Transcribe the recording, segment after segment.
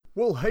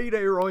Well, hey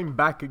there, I'm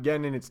back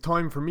again, and it's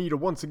time for me to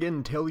once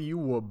again tell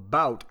you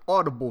about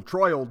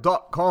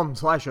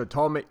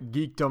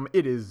audibletrial.com/atomicgeekdom.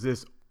 It is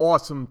this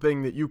awesome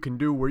thing that you can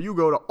do where you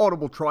go to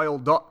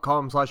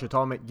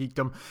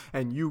audibletrial.com/atomicgeekdom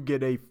and you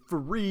get a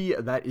free,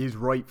 that is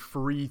right,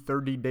 free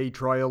 30-day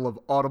trial of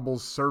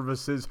Audible's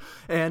services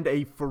and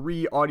a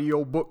free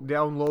audiobook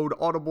download.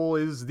 Audible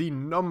is the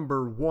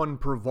 #1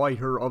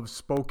 provider of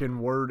spoken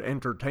word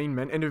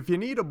entertainment, and if you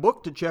need a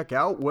book to check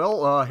out,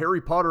 well, Harry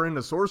Potter and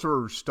the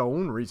Sorcerer's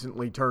Stone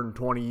recently turned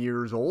 20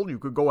 years old. You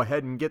could go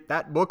ahead and get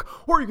that book,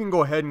 or you can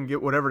go ahead and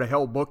get whatever the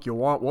hell book you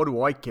want. What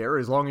do I care?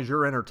 As long as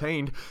you're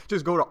entertained,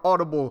 just go to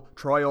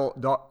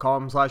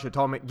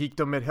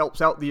audibletrial.com/atomicgeekdom. It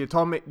helps out the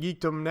Atomic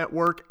Geekdom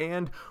Network,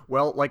 and,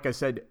 well, like I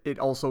said, it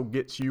also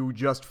gets you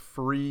just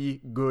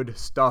free good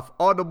stuff.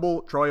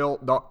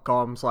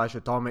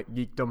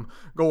 audibletrial.com/atomicgeekdom.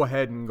 Go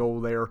ahead and go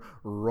there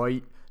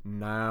right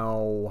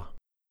now.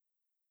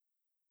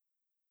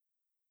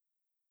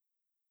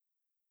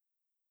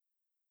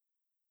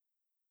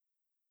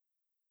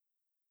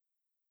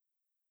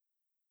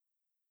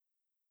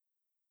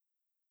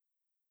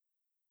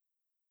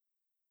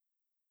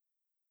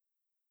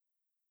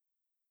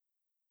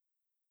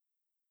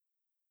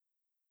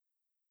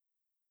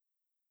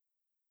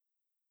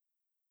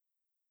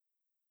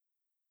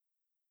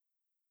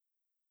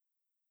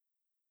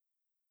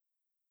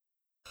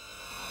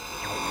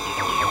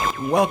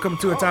 Welcome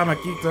to Atomic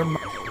Geekdom,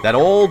 that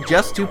old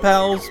Just Two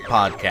Pals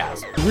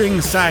podcast.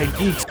 Ringside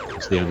Geeks.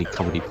 It's the only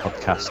comedy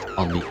podcast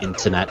on the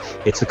internet.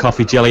 It's the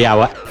Coffee Jelly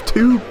Hour.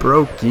 Two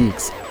Broke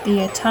Geeks.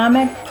 The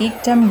Atomic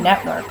Geekdom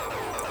Network.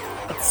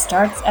 It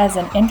starts as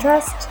an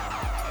interest,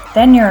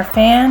 then you're a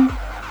fan,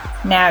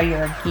 now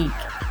you're a geek.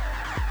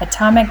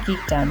 Atomic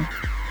Geekdom.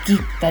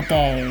 Geek the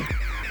day.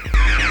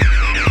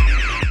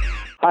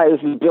 Hi,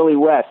 this is Billy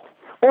West.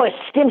 Or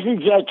Stimson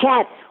J.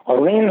 Cat.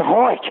 Or Lynn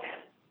Hort.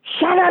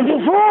 Shut up, you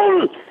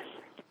fool!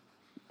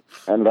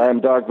 And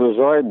I'm Dr.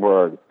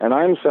 Zoidberg, and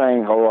I'm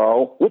saying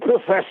hello with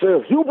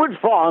Professor Hubert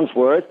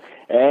Farnsworth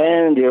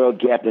and your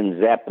old Captain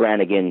Zap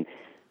Brannigan.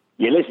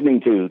 You're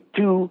listening to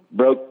Two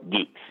Broke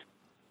Geeks.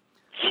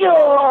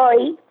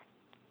 Joy!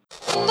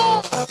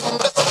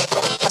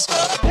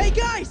 Hey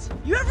guys,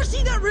 you ever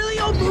seen that really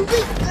old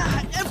movie?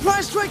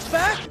 Empire Strikes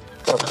Back?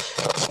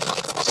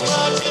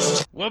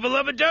 Wubba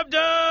lubba dub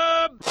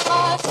dub!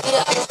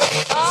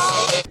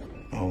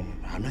 Oh,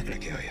 I'm not gonna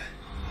kill you.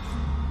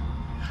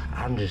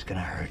 I'm just gonna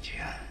hurt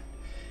you.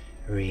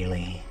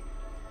 Really,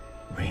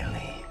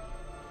 really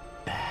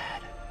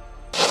bad.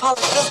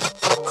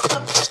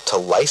 To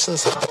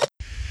license it.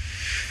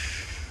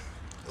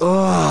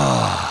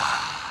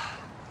 Oh,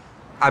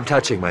 I'm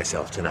touching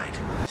myself tonight.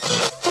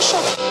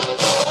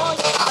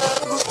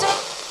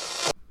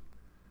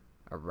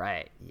 All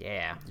right,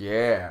 yeah.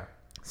 Yeah.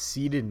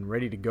 Seated and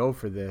ready to go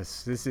for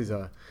this. This is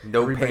a...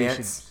 No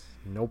pants.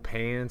 No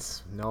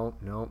pants. No,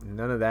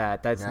 none of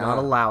that. That's not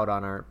allowed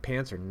on our...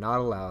 Pants are not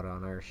allowed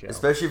on our show.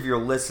 Especially if you're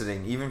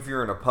listening, even if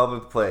you're in a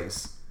public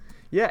place.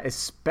 Yeah,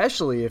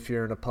 especially if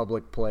you're in a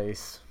public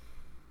place.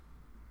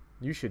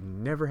 You should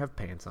never have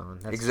pants on.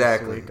 That's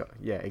exactly.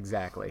 Yeah,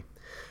 exactly.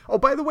 Oh,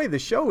 by the way, the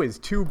show is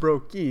Two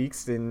Broke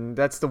Geeks, and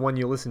that's the one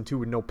you listen to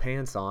with no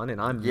pants on, and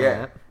I'm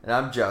Matt. And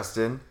I'm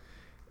Justin.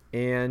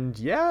 And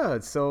yeah,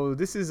 so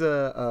this is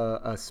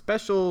a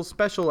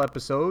special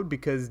episode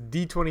because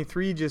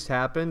D23 just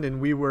happened, and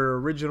we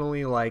were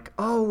originally like,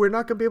 oh, we're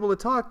not gonna be able to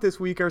talk this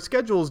week. Our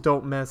schedules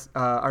don't match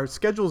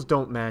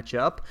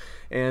up.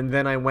 And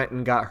then I went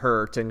and got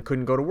hurt and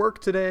couldn't go to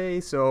work today,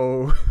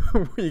 so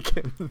we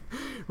can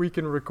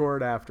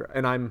record after.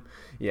 And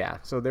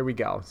so there we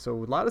go.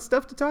 So a lot of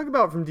stuff to talk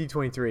about from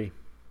D23.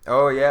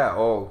 Oh yeah.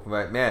 Oh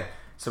man,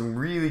 some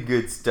really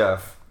good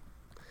stuff.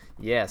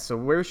 Yeah, so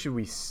where should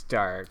we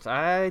start?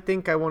 I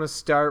think I want to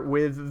start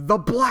with the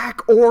Black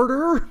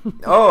Order.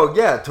 Oh,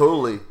 yeah,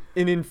 totally.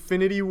 In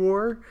Infinity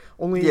War.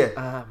 Only,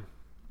 yeah.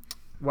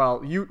 They're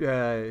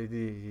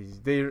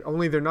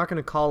not going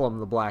to call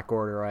them the Black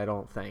Order, I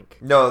don't think.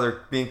 No,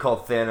 they're being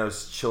called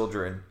Thanos'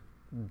 children.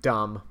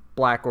 Dumb.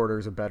 Black Order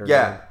is a better name.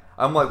 name.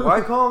 I'm like, why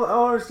call them? I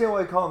don't understand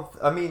why I call them.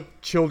 I mean,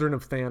 Children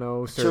of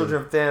Thanos.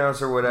 Children of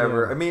Thanos or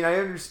whatever. Yeah. I mean, I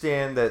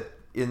understand that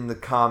in the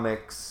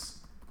comics,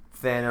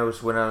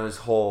 Thanos went on his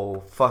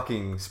whole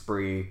fucking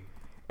spree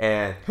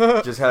and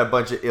just had a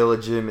bunch of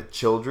illegitimate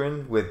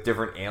children with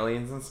different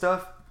aliens and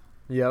stuff.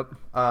 Yep.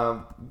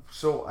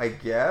 So I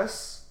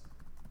guess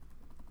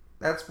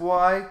that's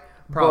why.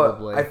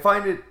 Probably. But I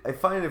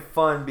find it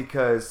fun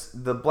because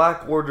the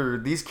Black Order,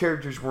 these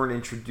characters weren't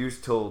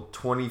introduced till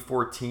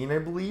 2014, I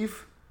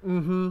believe.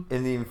 Mm-hmm.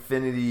 In the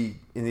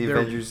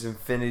Avengers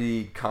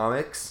Infinity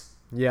comics.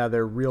 Yeah,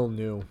 they're real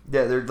new.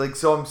 Yeah, they're like,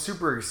 so I'm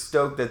super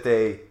stoked that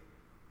they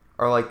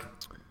are like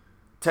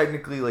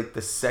technically like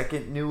the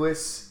second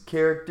newest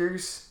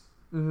characters.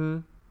 Mm-hmm.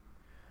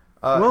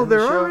 Well,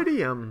 they're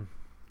already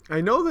I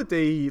know that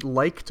they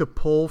like to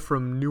pull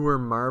from newer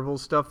Marvel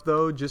stuff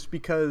though, just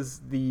because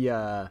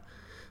the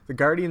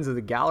Guardians of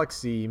the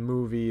Galaxy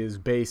movie is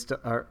based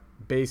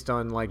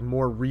on like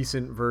more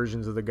recent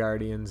versions of the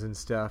Guardians and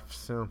stuff.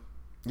 So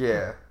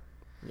yeah.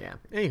 Yeah.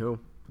 Anywho.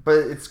 But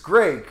it's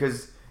great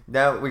because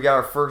now we got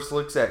our first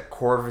looks at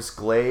Corvus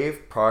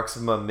Glaive,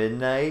 Proxima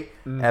Midnight,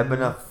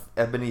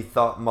 Ebony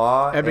Thought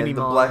Maw, Ebony and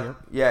the Maw, Black,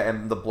 yep.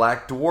 and the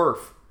Black Dwarf.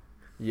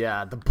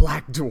 Yeah, the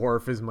Black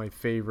Dwarf is my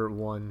favorite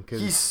one.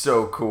 He's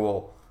so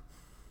cool.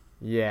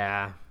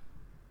 Yeah,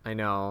 I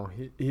know.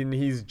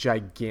 He's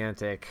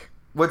gigantic.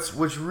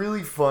 What's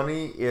really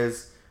funny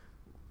is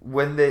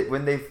when they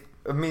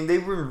I mean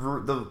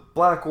the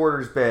Black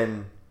Order's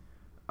been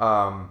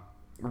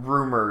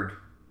rumored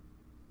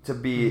to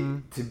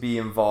be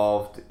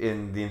involved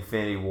in the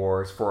Infinity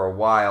Wars for a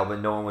while,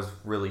 but no one was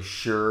really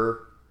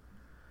sure.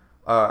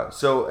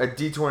 So at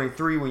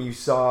D23, when you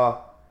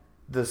saw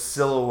the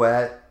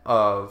silhouette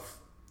of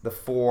the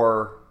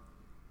four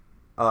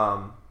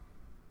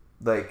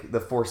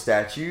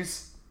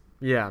statues,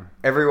 yeah,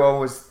 everyone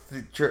was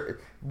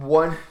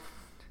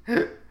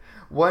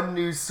one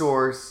news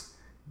source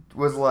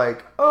was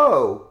like,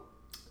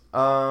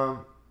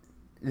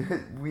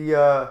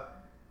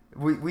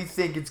 we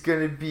think it's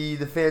gonna be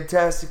the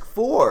Fantastic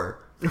Four.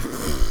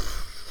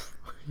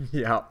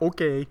 Yeah,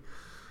 okay.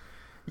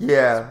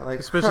 Yeah, like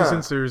especially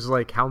since there's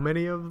like how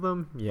many of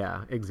them?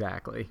 Yeah,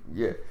 exactly.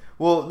 Yeah.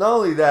 Well, not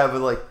only that,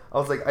 but like I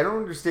was like, I don't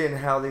understand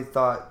how they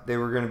thought they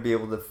were gonna be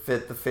able to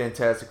fit the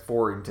Fantastic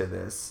Four into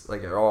this,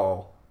 like at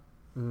all.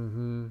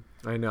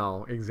 I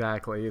know,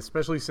 exactly.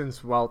 Especially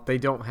since, they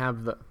don't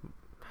have the.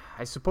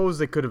 I suppose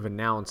they could have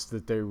announced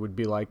that they would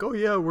be like, oh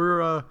yeah,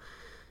 we're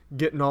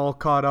getting all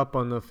caught up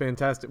on the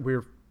Fantastic.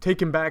 We're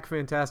taking back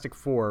Fantastic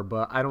Four,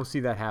 but I don't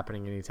see that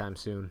happening anytime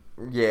soon.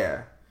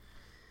 Yeah.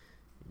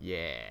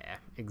 Yeah,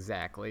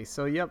 exactly.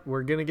 So, yep,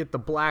 we're gonna get the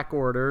Black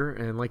Order,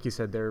 and like you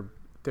said, they're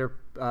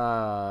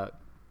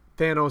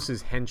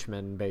Thanos'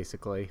 henchmen,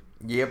 basically.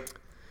 Yep.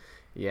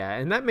 Yeah,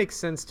 and that makes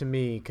sense to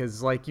me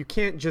because, like, you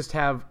can't just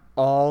have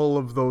all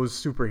of those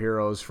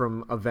superheroes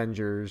from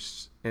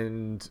Avengers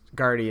and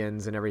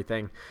Guardians and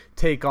everything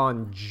take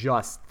on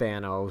just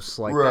Thanos.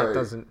 Like, that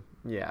doesn't...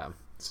 Yeah,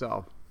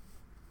 so...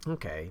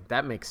 Okay,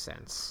 that makes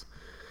sense.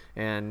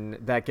 And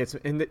that gets...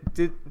 And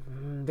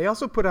they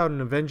also put out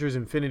an Avengers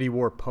Infinity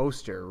War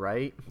poster,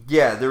 right?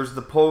 Yeah, there was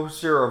the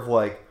poster of,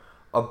 like,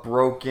 a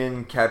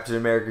broken Captain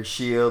America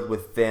shield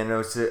with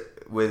Thanos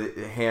with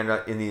a hand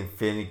in the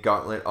Infinity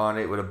Gauntlet on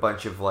it with a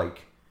bunch of,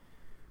 like,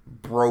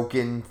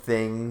 broken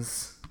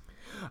things.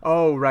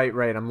 Oh, right.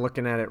 I'm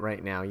looking at it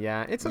right now.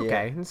 Yeah, it's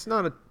okay. Yeah. It's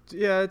not a...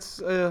 Yeah,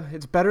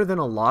 it's better than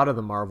a lot of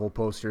the Marvel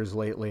posters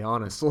lately,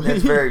 honestly.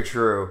 That's very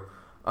true.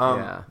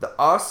 Yeah.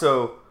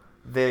 Also,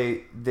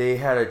 they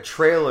had a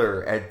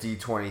trailer at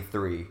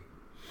D23.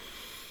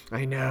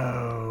 I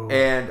know.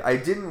 And I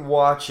didn't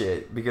watch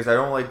it because I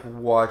don't like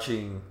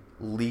watching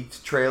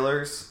leaked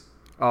trailers.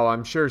 Oh,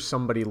 I'm sure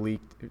somebody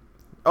leaked.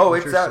 Oh,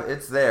 it's out.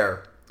 It's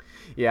there.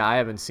 Yeah, I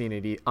haven't seen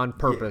it on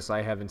purpose. Yeah.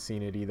 I haven't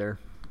seen it either.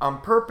 On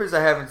purpose,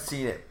 I haven't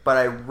seen it, but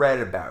I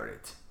read about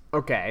it.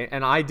 Okay,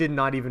 and I did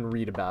not even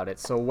read about it.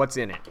 So what's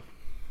in it?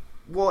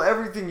 Well,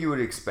 everything you would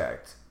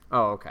expect.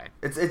 Oh, okay.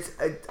 It's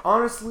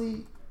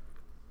honestly,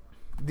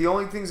 the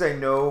only things I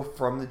know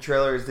from the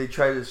trailer is they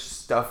try to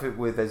stuff it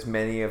with as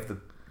many of the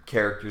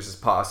characters as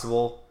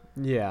possible.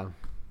 Yeah.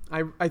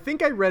 I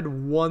think I read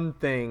one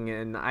thing,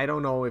 and I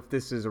don't know if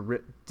this is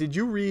did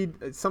you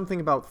read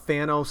something about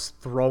Thanos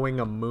throwing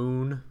a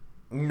moon?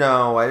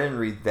 No, I didn't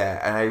read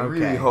that, and I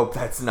really hope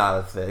that's not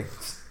a thing.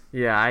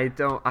 Yeah, I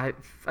don't.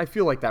 I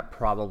feel like that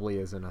probably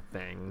isn't a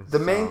thing. The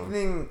main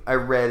thing I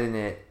read in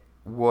it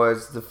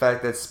was the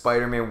fact that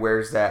Spider-Man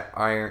wears an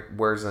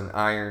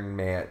Iron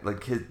Man,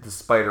 like the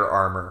spider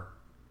armor.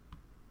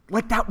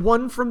 Like that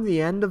one from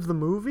the end of the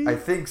movie? I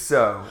think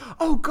so.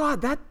 Oh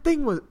god, that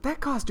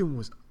costume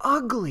was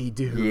ugly,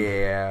 dude.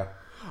 Yeah.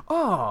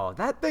 Oh,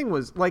 that thing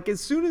was like,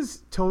 as soon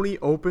as Tony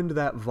opened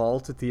that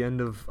vault at the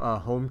end of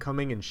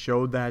Homecoming and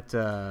showed that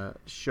I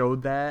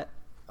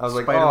was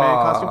Spider-Man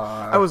costume,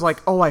 I was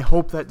like, oh, I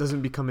hope that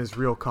doesn't become his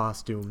real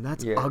costume.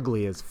 That's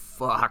ugly as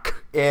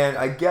fuck. And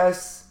I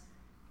guess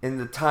in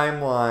the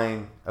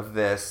timeline of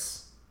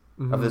this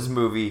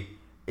movie,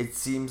 it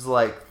seems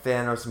like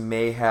Thanos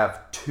may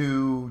have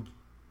 2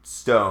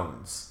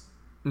 stones.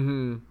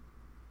 That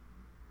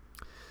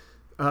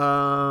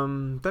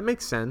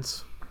makes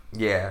sense.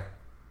 Yeah.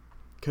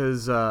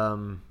 Because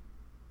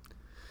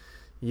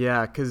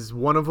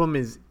one of them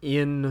is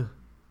in,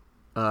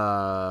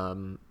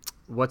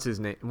 what's his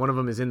name? One of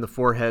them is in the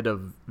forehead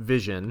of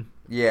Vision.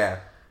 Yeah.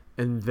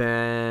 And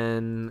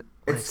then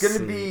it's going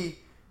to be...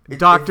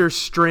 Doctor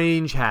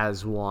Strange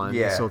has one.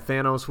 Yeah. So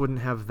Thanos wouldn't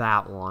have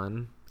that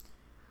one.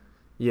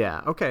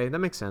 Yeah, okay, that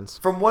makes sense.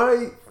 From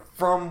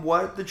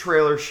what the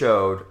trailer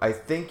showed, I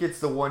think it's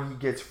the one he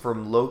gets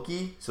from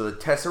Loki, so the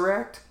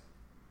Tesseract.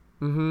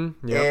 Yep.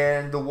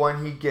 And the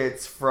one he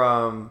gets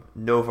from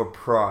Nova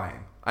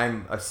Prime,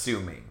 I'm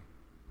assuming.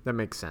 That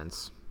makes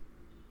sense.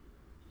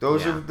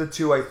 Those are the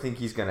 2 I think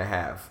he's going to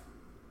have.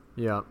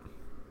 Yep.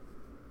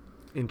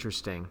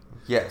 Interesting.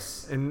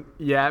 Yes. And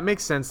yeah, it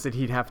makes sense that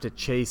he'd have to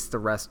chase the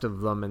rest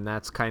of them, and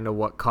that's kind of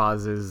what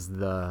causes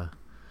the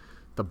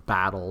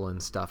battle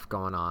and stuff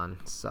going on.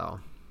 So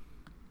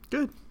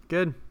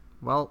good.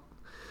 Well,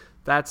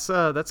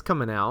 that's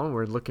coming out.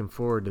 We're looking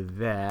forward to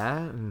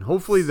that, and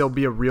hopefully there'll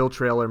be a real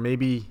trailer.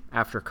 Maybe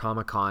after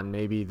Comic-Con,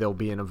 maybe there'll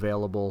be an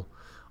available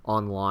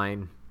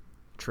online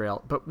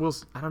trail. But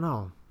I don't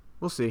know.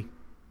 We'll see.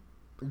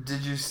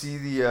 Did you see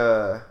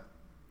the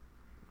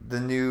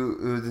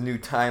new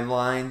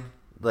timeline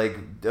like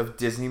of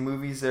Disney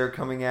movies that are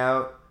coming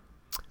out?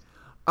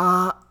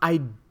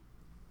 I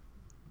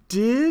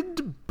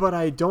did, but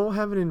I don't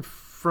have it in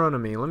front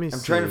of me. Let me see.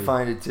 I'm trying to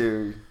find it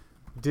too.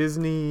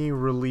 Disney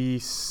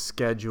release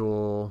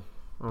schedule.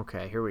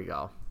 Okay, here we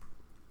go.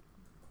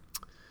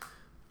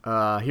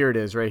 Here it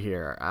is right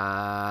here.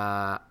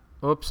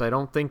 Oops, I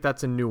don't think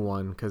that's a new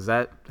one because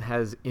that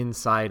has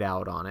Inside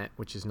Out on it,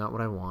 which is not what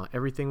I want.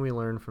 Everything we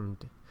learned from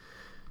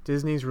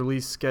Disney's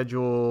release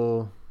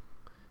schedule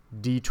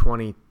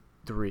D23.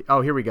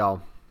 Oh, here we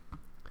go.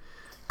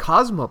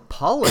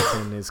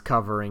 Cosmopolitan is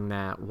covering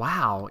that.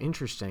 Wow,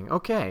 interesting.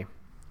 Okay.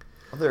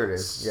 Oh, there it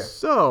is. Yeah.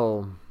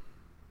 So,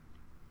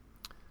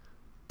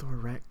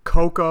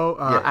 Coco.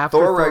 After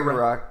Thor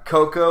Ragnarok.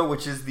 Coco,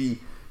 which is the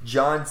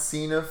John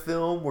Cena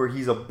film where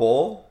he's a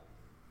bull.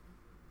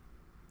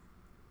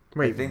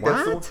 Wait, I think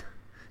what? That's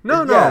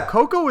no.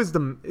 Coco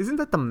isn't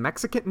that the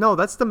Mexican? No,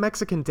 that's the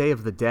Mexican Day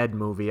of the Dead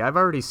movie. I've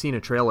already seen a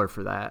trailer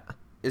for that.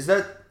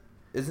 Isn't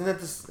that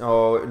this?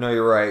 Oh no,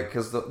 you're right.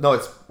 Because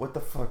it's what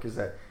the fuck is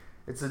that?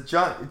 It's a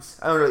John.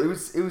 I don't know. It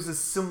was a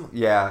sim.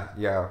 Yeah.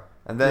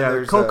 And then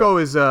there's Coco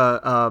is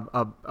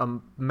a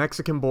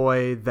Mexican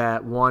boy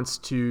that wants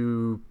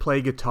to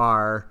play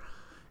guitar,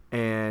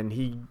 and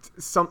he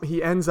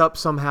ends up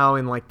somehow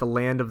in like the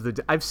land of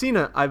the.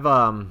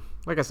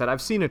 Like I said,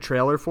 I've seen a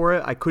trailer for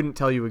it. I couldn't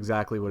tell you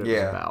exactly what it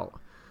was about.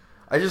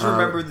 I just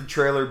remember the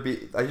trailer.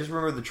 I just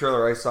remember the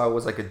trailer I saw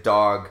was like a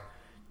dog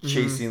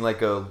chasing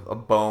like a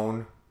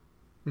bone.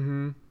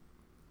 Mm-hmm.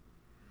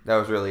 That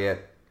was really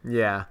it.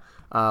 Yeah.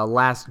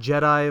 Last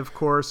Jedi, of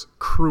course.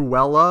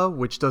 Cruella,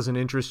 which doesn't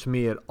interest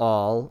me at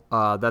all.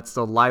 That's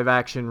the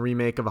live-action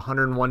remake of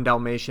 101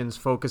 Dalmatians,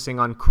 focusing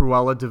on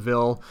Cruella de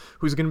Vil,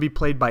 who's going to be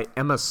played by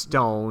Emma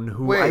Stone,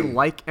 I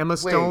like Emma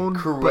Stone.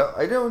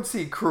 I don't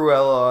see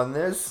Cruella on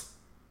this.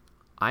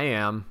 I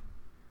am.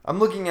 I'm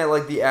looking at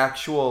like the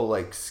actual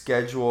like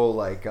schedule,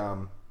 like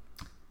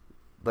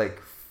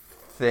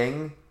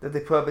thing that they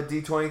put up at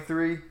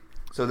D23.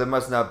 So that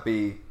must not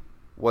be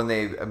when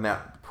they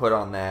put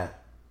on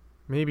that.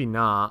 Maybe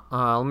not.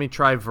 Let me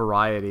try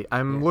Variety.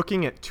 I'm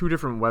looking at two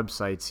different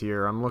websites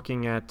here. I'm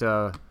looking at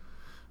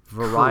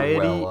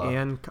Variety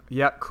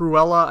Cruella.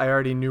 Cruella. I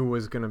already knew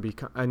was going to be,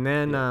 and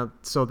then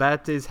so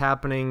that is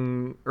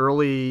happening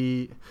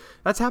early.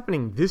 That's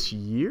happening this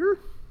year,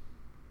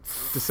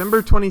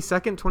 December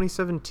 22nd,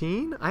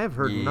 2017. I have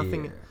heard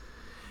nothing.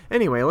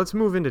 Anyway, let's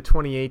move into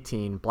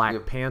 2018.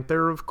 Black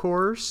Panther, of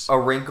course. A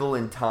Wrinkle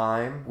in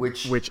Time,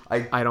 which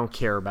I don't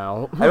care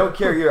about. I don't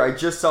care either. I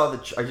just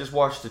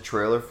watched the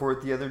trailer for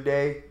it the other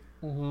day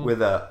with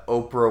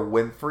Oprah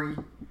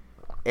Winfrey,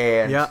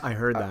 and I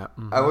heard that.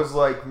 I was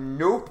like,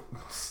 nope,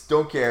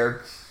 don't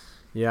care.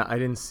 Yeah, I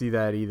didn't see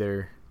that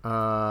either.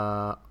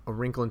 A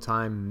Wrinkle in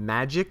Time,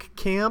 Magic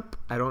Camp.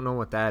 I don't know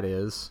what that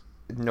is.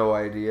 No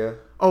idea.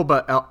 Oh,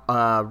 but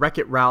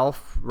Wreck-It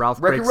Ralph. Ralph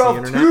Breaks the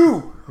Internet.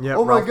 2! Yeah,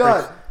 oh my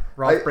god.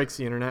 Ralph Breaks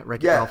the Internet.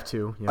 Wreck-It Ralph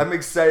 2. Yeah. I'm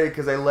excited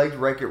because I liked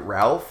Wreck-It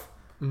Ralph.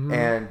 Mm-hmm.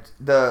 And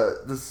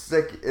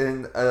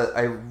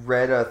I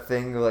read a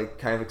thing like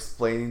kind of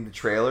explaining the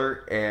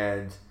trailer,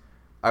 and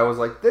I was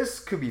like, this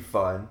could be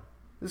fun.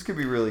 This could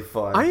be really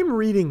fun. I am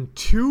reading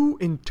two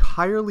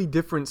entirely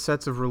different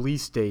sets of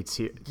release dates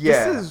here.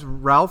 Yeah. This is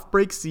Ralph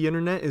Breaks the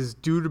Internet is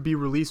due to be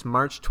released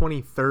March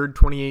 23rd,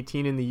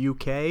 2018 in the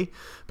UK.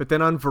 But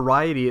then on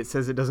Variety, it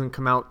says it doesn't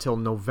come out till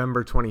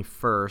November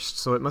 21st.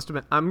 So it must have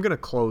been... I'm going to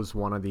close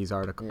one of these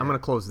articles. Yeah. I'm going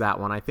to close that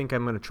one. I think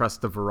I'm going to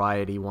trust the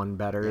Variety one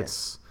better. Yeah.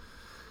 It's...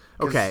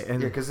 Okay. And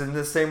because in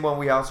the same one,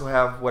 we also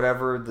have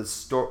whatever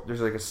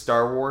there's like a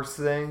Star Wars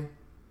thing.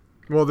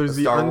 Well, there's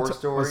the Star Wars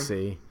story. Let's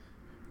see.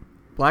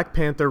 Black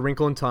Panther,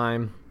 Wrinkle in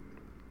Time,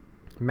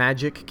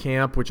 Magic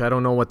Camp, which I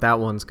don't know what that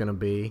one's going to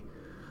be,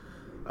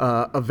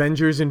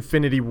 Avengers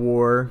Infinity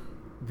War,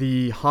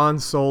 the Han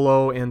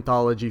Solo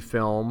anthology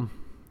film,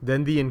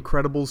 then The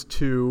Incredibles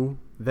 2,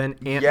 then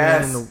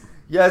Ant-Man and the...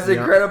 Yes,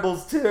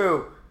 Incredibles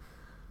 2!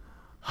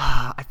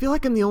 I feel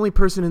like I'm the only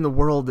person in the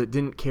world that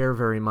didn't care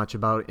very much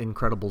about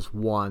Incredibles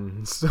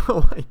 1, so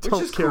I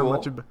don't care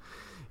much about...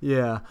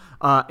 Yeah.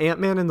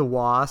 Ant-Man and the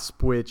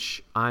Wasp,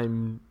 which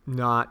I'm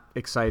not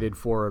excited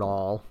for at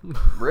all.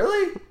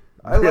 Really?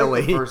 I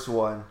like the first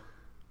one.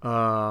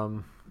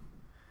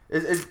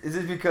 Is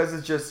it because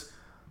it's just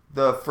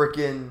the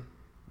freaking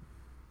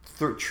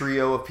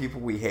trio of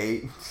people we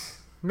hate?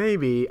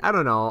 Maybe. I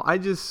don't know.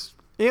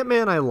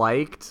 Ant-Man I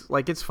liked.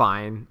 Like, it's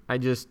fine. I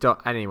just don't...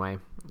 Anyway,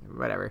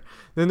 whatever.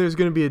 Then there's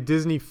going to be a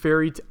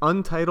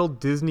untitled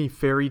Disney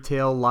fairy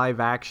tale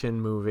live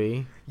action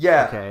movie.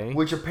 Yeah, okay.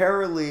 Which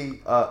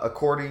apparently,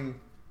 according...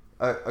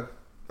 oh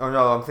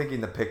no, I'm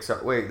thinking the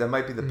Pixar... Wait, that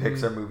might be the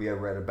Pixar movie I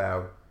read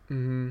about.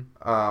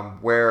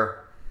 Mm-hmm.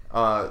 Where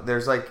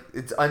there's like...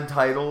 It's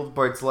untitled,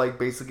 but it's like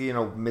basically in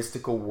a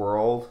mystical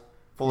world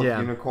full of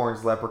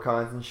unicorns,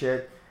 leprechauns, and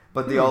shit.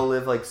 But they all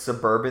live like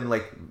suburban,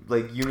 like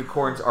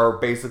unicorns are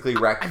basically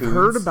raccoons. I've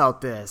heard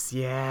about this,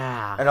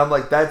 yeah. And I'm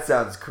like, that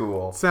sounds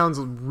cool. Sounds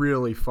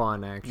really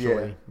fun,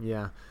 actually.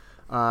 Yeah.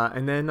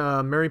 And then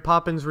Mary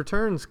Poppins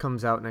Returns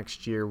comes out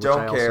next year, which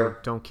I also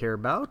don't care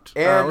about.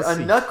 And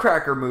a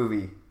Nutcracker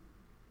movie.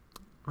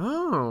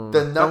 Oh.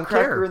 The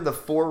Nutcracker in the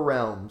Four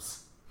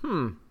Realms.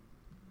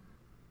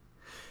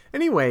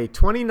 Anyway,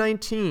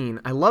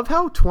 2019. I love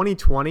how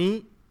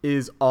 2020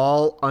 is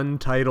all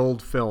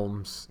untitled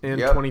films in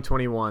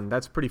 2021.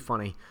 That's pretty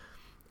funny.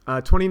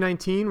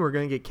 2019, we're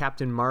going to get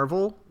Captain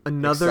Marvel,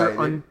 another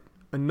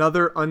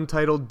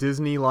untitled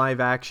Disney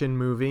live action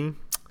movie,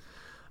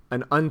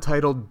 an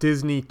untitled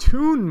Disney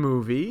Toon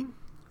movie,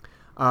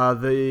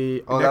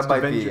 the next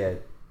that might be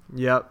it.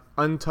 Yep,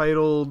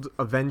 untitled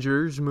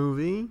Avengers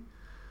movie,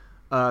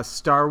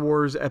 Star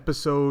Wars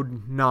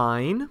Episode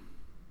 9.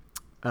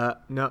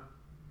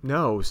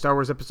 No, Star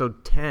Wars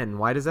Episode 10.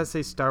 Why does that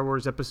say Star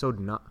Wars Episode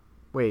 9?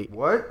 Wait.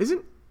 What? It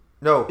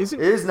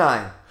is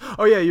 9.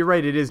 Oh, yeah, you're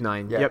right. It is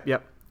 9. Yeah.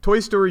 Yep.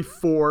 Toy Story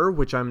 4,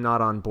 which I'm not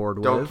on board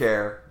with. Don't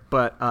care.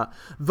 But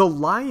The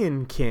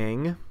Lion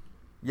King.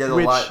 Yeah,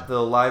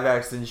 the live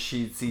action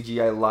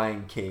CGI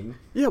Lion King.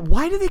 Yeah,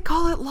 why do they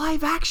call it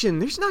live action?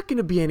 There's not going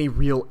to be any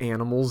real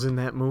animals in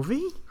that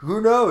movie.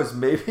 Who knows?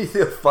 Maybe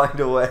they'll find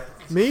a way.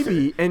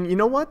 Maybe. And you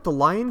know what? The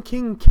Lion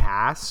King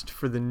cast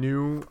for the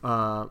new...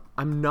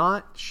 I'm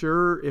not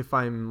sure if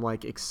I'm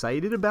like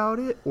excited about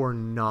it or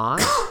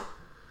not.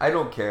 I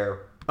don't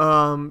care.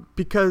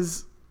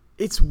 Because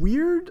it's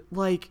weird,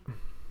 like...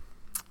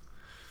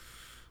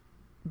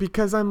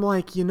 Because I'm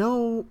like,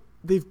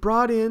 they've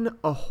brought in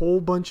a whole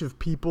bunch of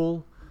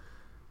people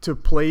to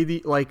play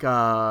the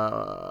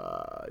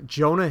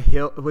Jonah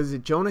Hill. Was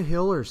it Jonah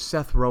Hill or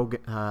Seth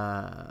Rogen?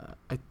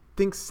 I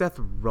think Seth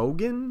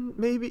Rogen,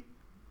 maybe.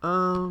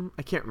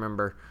 I can't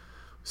remember.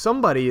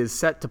 Somebody is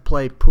set to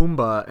play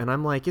Pumbaa, and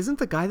I'm like, isn't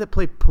the guy that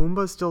played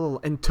Pumbaa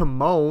still? And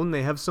Timon,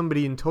 they have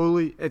somebody in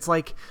totally. It's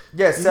like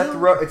it's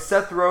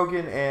Seth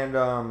Rogen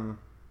and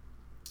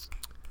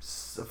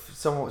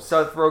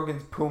Seth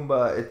Rogen's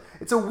Pumbaa.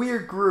 It's a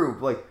weird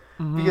group,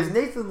 because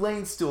Nathan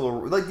Lane's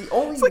still the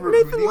only. It's like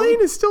Nathan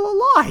Lane is still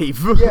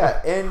alive.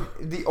 Yeah, and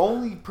the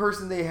only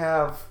person they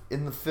have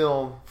in the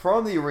film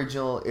from the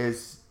original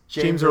is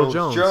James Earl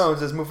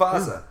Jones as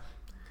Mufasa, yeah.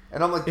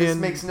 And I'm like, this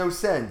makes no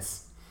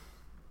sense.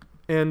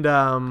 And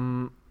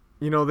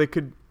they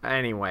could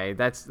anyway.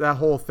 That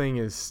whole thing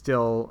is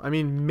still. I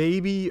mean,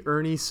 maybe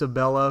Ernie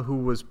Sabella, who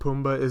was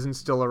Pumbaa, isn't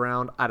still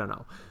around. I don't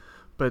know,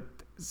 but.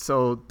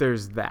 So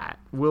there's that.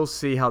 We'll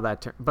see how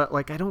that turns. But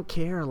I don't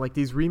care.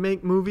 These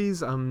remake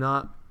movies, I'm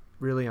not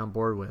really on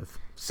board with.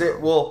 So.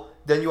 Well,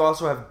 then you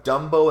also have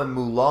Dumbo and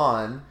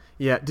Mulan.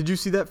 Yeah. Did you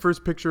see that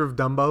first picture of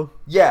Dumbo?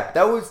 Yeah,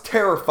 that was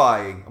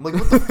terrifying. I'm like,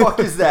 what the fuck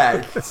is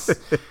that?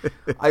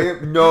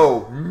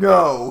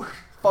 No.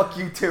 Fuck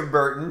you, Tim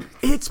Burton.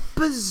 It's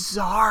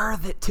bizarre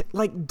that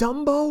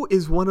Dumbo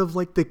is one of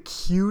the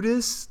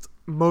cutest,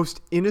 most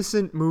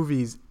innocent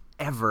movies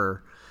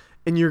ever.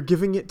 And you're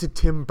giving it to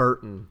Tim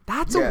Burton.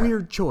 That's a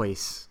weird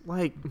choice.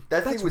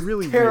 That thing was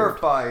really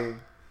terrifying. Weird.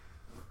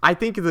 I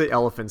think the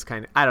elephant's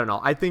kind of... I don't know.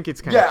 I think it's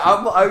kind of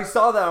cute. I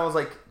saw that and I was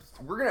like,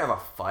 we're going to have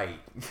a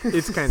fight.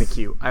 It's kind of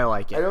cute. I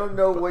like it. I don't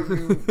know what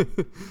you...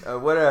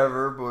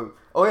 whatever. But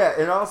oh, yeah.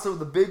 And also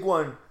the big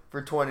one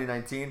for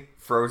 2019,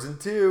 Frozen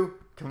 2.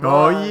 Come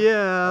on. Oh,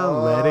 yeah.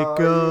 Let it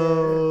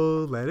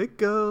go. Yeah. Let it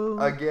go.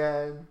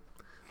 Again.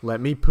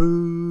 Let me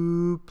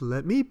poop.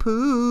 Let me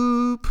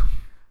poop.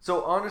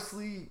 So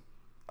honestly...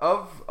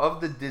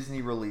 Of the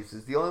Disney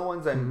releases, the only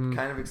ones I'm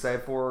kind of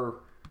excited for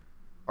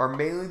are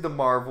mainly the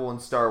Marvel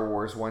and Star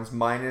Wars ones,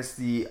 minus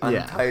the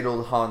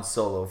untitled Han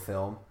Solo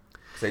film,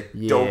 because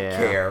I don't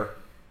care.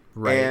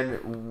 Right.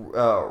 And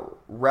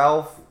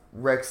Ralph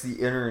Wrecks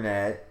the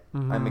Internet,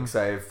 I'm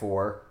excited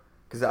for,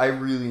 because I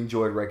really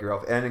enjoyed Wreck-It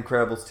Ralph, and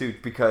Incredibles 2,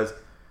 because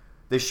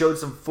they showed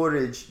some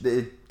footage that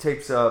it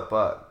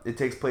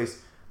takes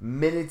place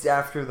minutes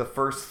after the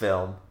first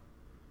film.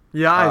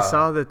 Yeah, I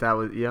saw that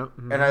was, yep.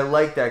 Mm-hmm. And I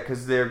like that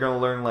because they're going to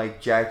learn,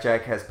 Jack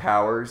has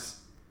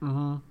powers.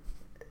 Mm-hmm.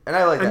 And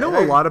I like that. I know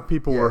a lot of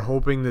people were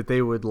hoping that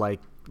they would,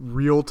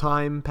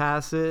 real-time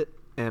pass it,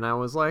 and I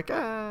was like,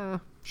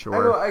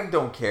 sure. I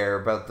don't care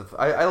about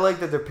I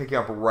like that they're picking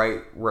up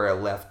right where it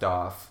left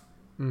off.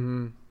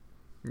 Mm-hmm.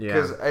 Yeah.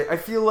 Because I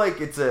feel like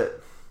it's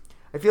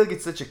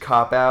such a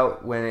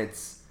cop-out when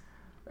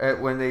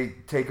when they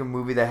take a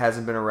movie that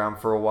hasn't been around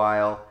for a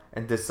while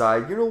and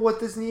decide, you know what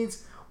this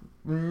needs?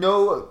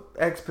 No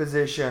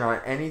exposition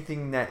on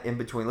anything that in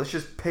between. Let's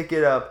just pick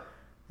it up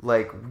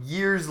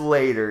years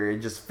later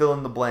and just fill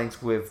in the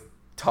blanks with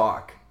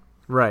talk.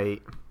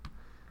 Right.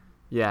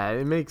 Yeah,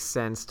 it makes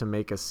sense to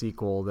make a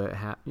sequel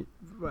that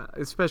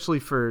especially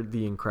for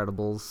The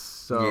Incredibles.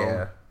 So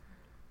yeah.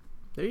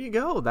 There you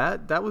go.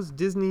 That was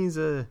Disney's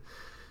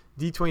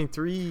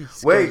D23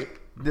 schedule. Wait.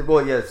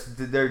 Well, yes,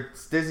 their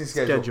Disney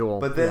schedule.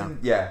 But then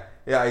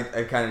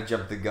I kind of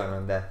jumped the gun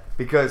on that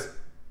because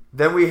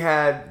then we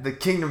had the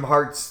Kingdom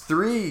Hearts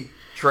 3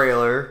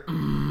 trailer.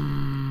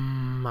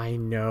 I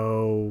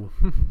know.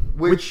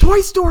 Which, with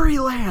Toy Story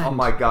Land. Oh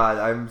my god,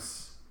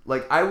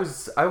 I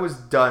was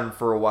done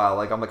for a while.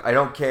 Like, I'm like, I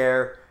don't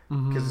care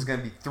because it's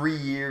gonna be 3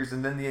 years,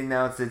 and then they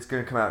announced it's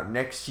gonna come out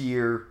next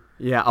year.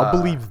 Yeah, I'll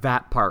believe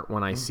that part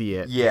when I see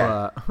it.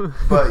 Yeah,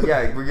 but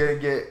yeah, we're gonna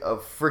get a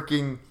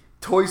freaking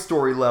Toy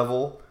Story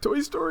level.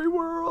 Toy Story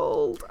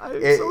World.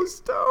 I'm so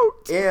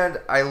stoked. And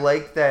I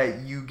like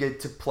that you get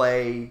to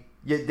play.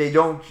 They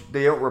don't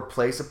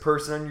replace a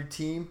person on your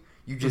team.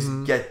 You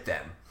just get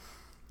them.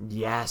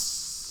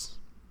 Yes.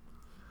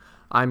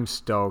 I'm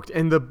stoked.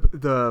 And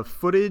the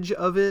footage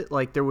of it,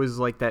 like there was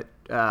like that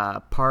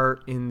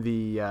part in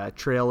the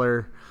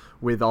trailer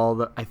with all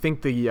the, I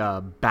think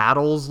the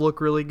battles look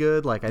really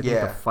good. Like I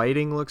think the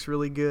fighting looks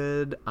really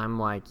good. I'm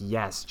like,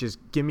 yes, just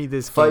give me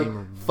this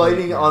game.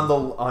 Fighting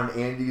on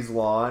Andy's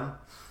lawn.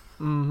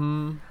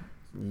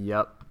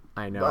 Yep,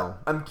 I know.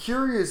 But I'm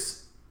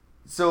curious.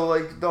 So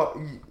like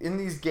in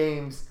these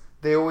games,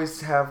 they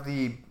always have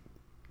the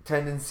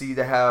tendency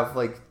to have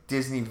like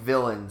Disney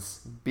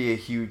villains be a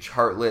huge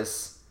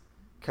heartless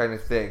kind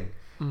of thing.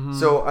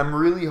 So I'm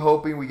really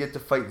hoping we get to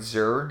fight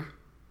Zurg.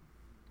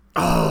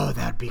 Oh,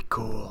 that'd be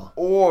cool.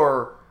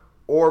 Or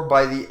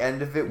by the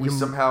end of it, we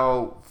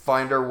somehow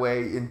find our way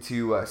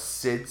into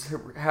Sid's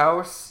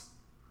house.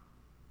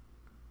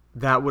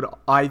 That would,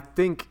 I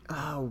think,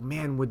 oh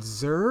man, would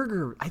Zurg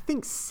or, I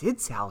think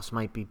Sid's house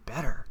might be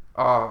better.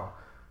 Oh,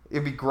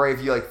 it'd be great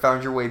if you like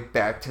found your way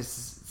back to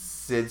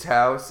Sid's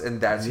house and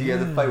that's who you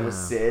had to fight with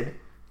Sid.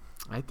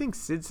 I think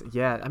Sid's,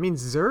 I mean,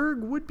 Zurg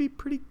would be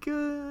pretty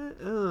good.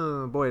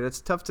 Oh boy, that's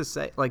tough to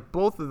say. Like,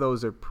 both of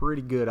those are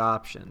pretty good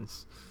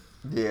options.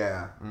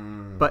 Yeah.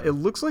 But it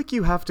looks like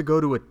you have to go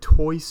to a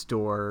toy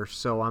store,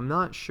 so I'm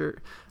not sure.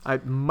 I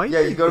might. Yeah,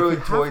 you go to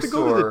a toy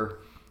store.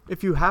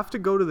 If you have to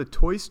go to the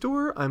toy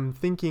store, I'm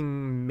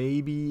thinking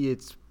maybe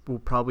will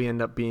probably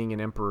end up being an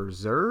Emperor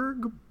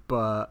Zurg,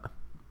 but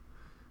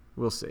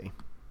we'll see.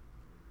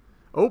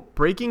 Oh,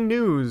 breaking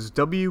news.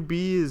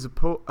 WB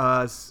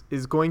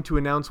is going to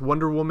announce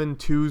Wonder Woman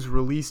 2's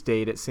release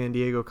date at San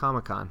Diego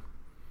Comic-Con.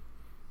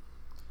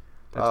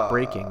 That's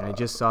breaking. I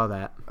just saw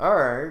that. All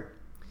right.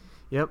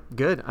 Yep,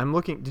 good. I'm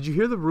looking. Did you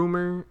hear the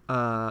rumor?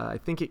 I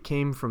think it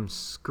came from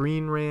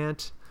Screen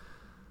Rant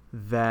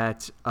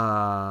that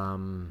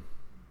Wonder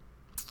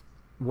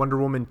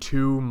Woman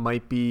 2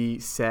 might be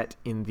set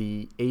in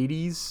the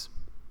 80s.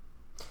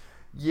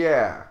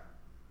 Yeah,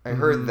 I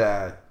heard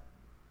that.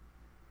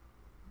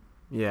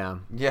 Yeah.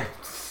 Yeah.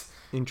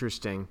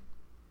 Interesting.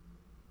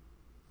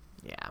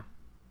 Yeah.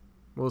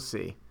 We'll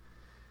see.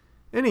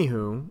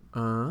 Anywho,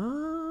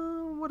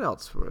 what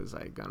else was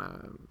I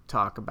gonna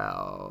talk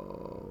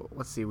about?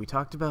 Let's see. We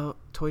talked about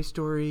Toy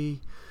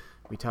Story.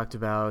 We talked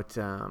about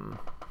I'm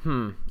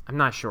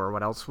not sure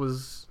what else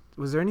was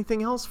there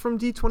anything else from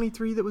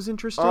D23 that was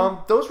interesting?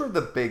 Those were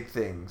the big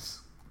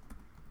things.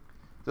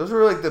 Those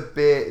were like the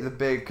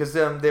big because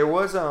there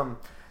was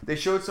they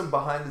showed some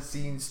behind the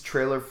scenes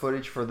trailer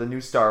footage for the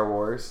new Star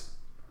Wars.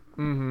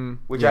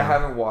 Which I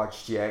haven't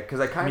watched yet because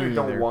I kind of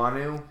don't want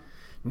to.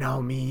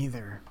 No, me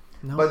either.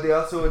 No. But they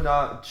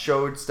also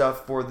showed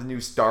stuff for the new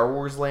Star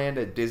Wars land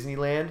at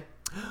Disneyland.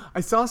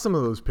 I saw some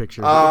of those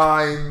pictures.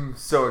 I'm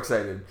so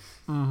excited.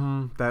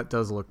 That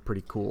does look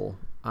pretty cool.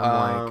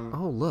 I'm like,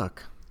 oh,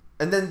 look.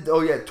 And then,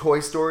 Toy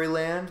Story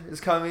Land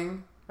is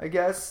coming, I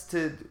guess,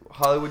 to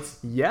Hollywood.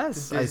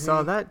 Yes, I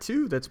saw that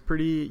too. That's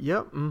pretty,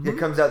 yep. It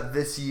comes out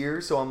this year,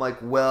 so I'm like,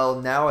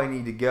 well, now I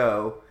need to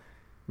go.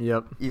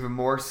 Yep. Even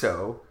more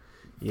so.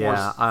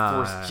 Yeah.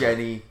 Force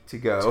Jenny to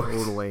go.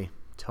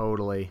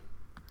 Totally.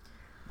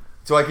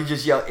 So I could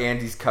just yell,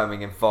 Andy's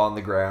coming, and fall on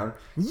the ground.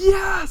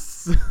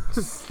 Yes!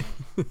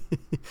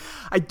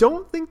 I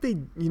don't think they,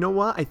 you know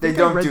what? I think they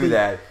don't do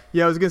that.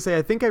 Yeah, I was going to say,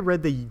 I think I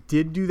read they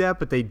did do that,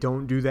 but they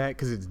don't do that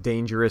because it's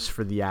dangerous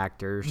for the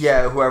actors.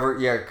 Yeah,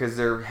 because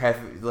they're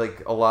heavy,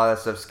 like, a lot of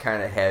stuff's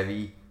kind of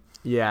heavy.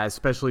 Yeah,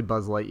 especially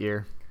Buzz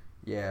Lightyear.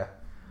 Yeah.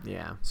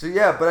 Yeah. So,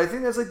 yeah, but I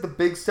think that's, like, the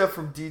big stuff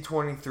from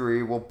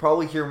D23. We'll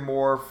probably hear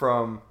more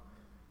from...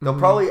 They'll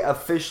probably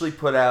officially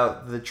put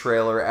out the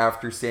trailer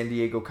after San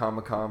Diego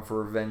Comic-Con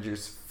for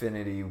Avengers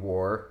Infinity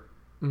War.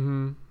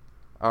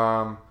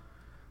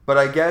 But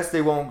I guess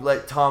they won't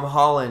let Tom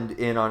Holland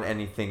in on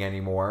anything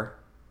anymore.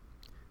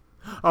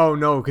 Oh,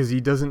 no, because he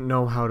doesn't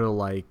know how to,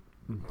 like,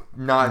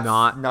 not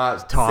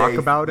talk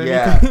about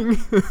anything.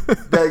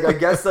 Yeah. I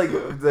guess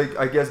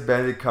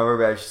Benedict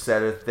Cumberbatch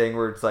said a thing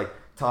where it's like,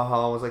 Tom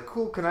Holland was like,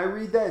 cool, can I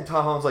read that? And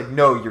Tom Holland's like,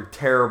 no, you're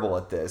terrible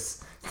at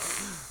this.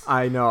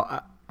 I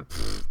know.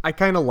 I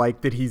kind of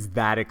like that he's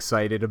that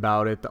excited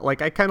about it.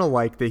 Like, I kind of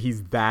like that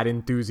he's that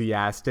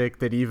enthusiastic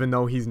that even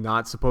though he's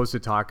not supposed to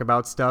talk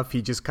about stuff,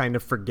 he just kind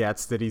of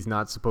forgets that he's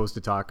not supposed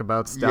to talk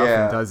about stuff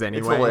and does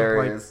anyway. It's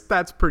hilarious. Like,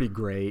 that's pretty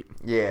great.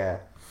 Yeah.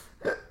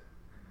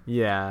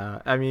 Yeah.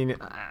 I mean,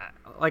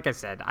 like I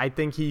said, I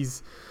think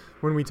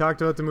when we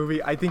talked about the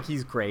movie, I think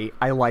he's great.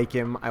 I like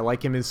him. I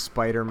like him as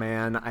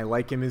Spider-Man. I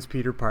like him as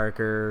Peter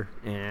Parker.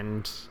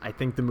 And I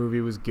think the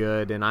movie was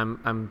good. And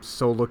I'm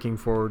so looking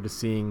forward to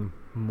seeing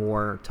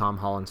more Tom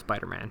Holland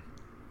Spider-Man.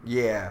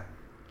 Yeah.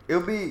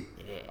 It'll be.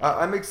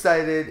 I'm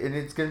excited, and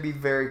it's gonna be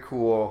very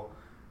cool.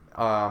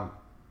 But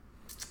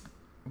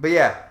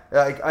yeah,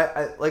 like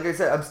I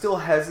said, I'm still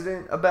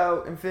hesitant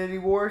about Infinity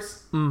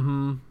Wars.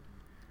 Mm-hmm.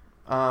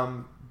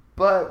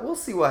 But we'll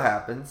see what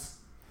happens.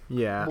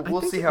 Yeah,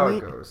 We'll see how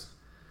it goes.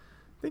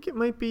 I think it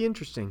might be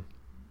interesting.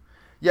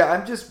 Yeah,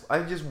 I'm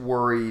just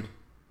worried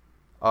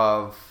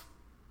of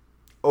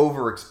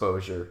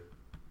overexposure.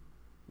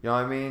 You know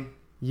what I mean?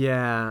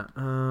 Yeah,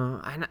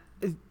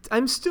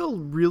 I'm still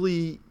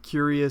really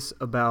curious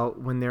about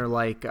when they're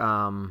like,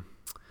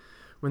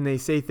 when they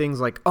say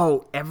things like,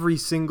 "Oh, every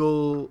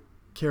single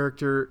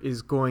character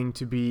is going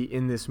to be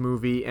in this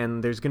movie,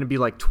 and there's going to be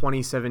like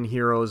 27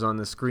 heroes on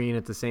the screen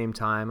at the same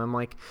time." I'm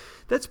like,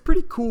 that's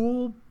pretty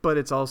cool, but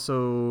it's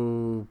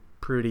also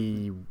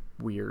pretty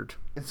weird.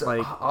 It's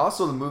like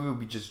also the movie would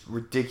be just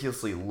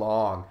ridiculously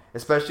long,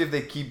 especially if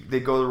they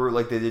go the route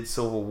like they did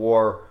Civil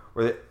War,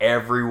 where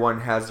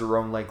everyone has their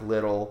own like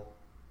little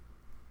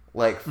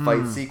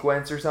fight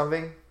sequence or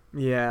something.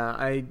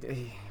 Yeah,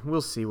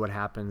 we'll see what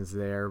happens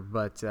there,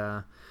 but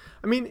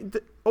I mean,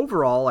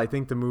 overall, I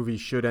think the movie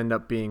should end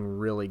up being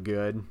really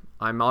good.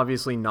 I'm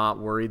obviously not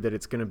worried that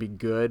it's going to be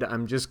good.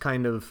 I'm just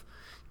kind of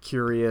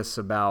curious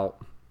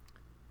about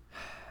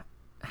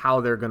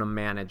how they're going to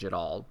manage it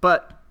all.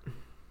 But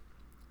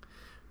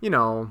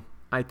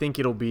I think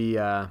it'll be.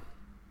 I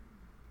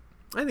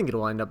think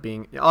it'll end up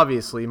being.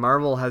 Obviously,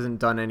 Marvel hasn't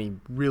done any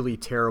really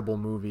terrible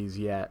movies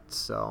yet,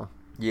 so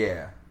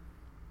yeah,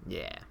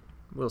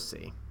 we'll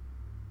see.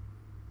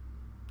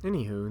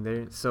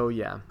 Anywho, so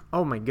yeah.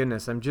 Oh my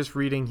goodness, I'm just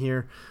reading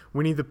here.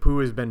 Winnie the Pooh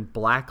has been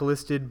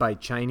blacklisted by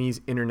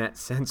Chinese internet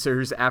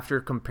censors after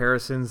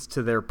comparisons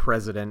to their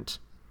president.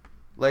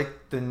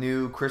 Like the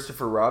new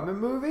Christopher Robin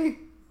movie?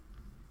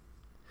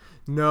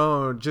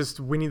 No, just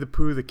Winnie the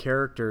Pooh, the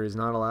character, is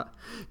not allowed.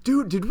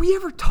 Dude, did we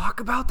ever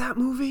talk about that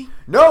movie?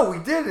 No, we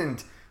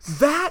didn't.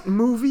 That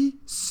movie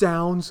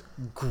sounds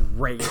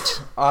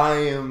great. I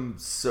am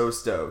so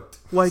stoked.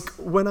 Like,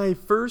 when I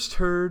first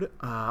heard...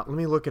 let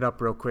me look it up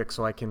real quick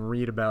so I can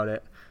read about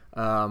it.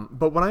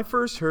 But when I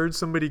first heard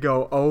somebody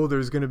go, "Oh,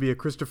 there's going to be a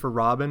Christopher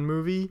Robin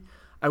movie,"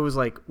 I was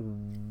like,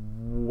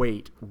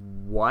 wait,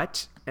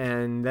 what?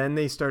 And then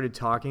they started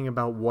talking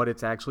about what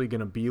it's actually going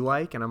to be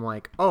like, and I'm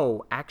like,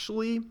 oh,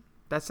 actually,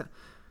 that's...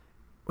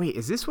 Wait,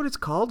 is this what it's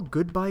called?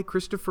 Goodbye,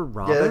 Christopher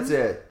Robin? Yeah, that's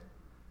it.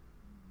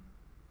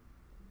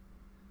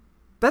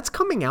 That's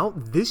coming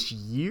out this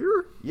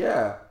year?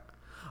 Yeah.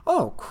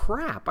 Oh,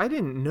 crap. I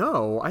didn't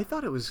know. I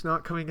thought it was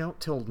not coming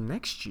out till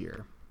next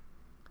year.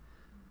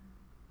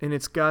 And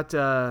it's got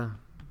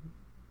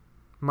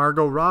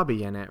Margot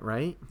Robbie in it,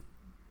 right?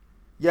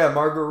 Yeah,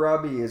 Margot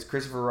Robbie is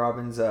Christopher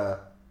Robin's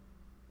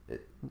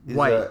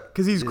wife,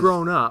 because he's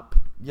grown up.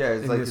 Yeah,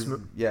 it's like his,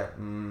 yeah.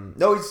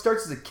 No, he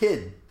starts as a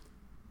kid.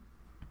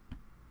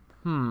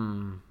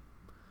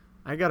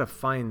 I gotta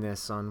find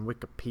this on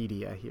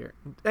Wikipedia here.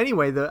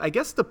 Anyway, I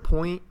guess the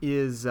point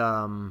is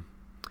that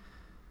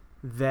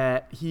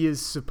he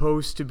is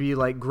supposed to be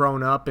like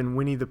grown up, and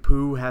Winnie the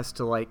Pooh has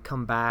to like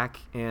come back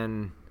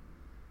and...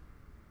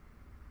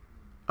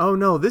 Oh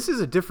no, this is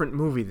a different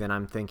movie than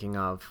I'm thinking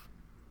of.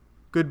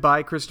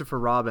 Goodbye, Christopher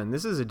Robin.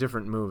 This is a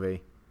different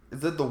movie.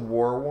 Is it the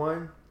war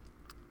one?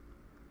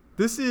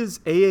 This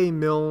is A.A.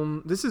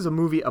 Milne. This is a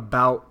movie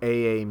about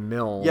A.A.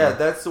 Milne. Yeah,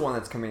 that's the one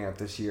that's coming out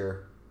this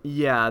year.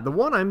 Yeah, the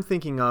one I'm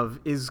thinking of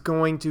is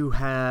going to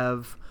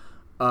have,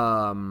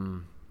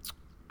 oh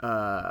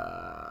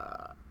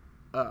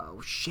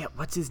shit,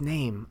 what's his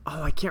name?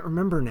 Oh, I can't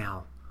remember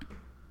now.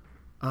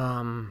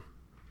 Oh,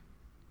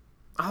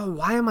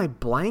 why am I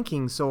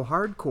blanking so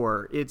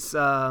hardcore? It's,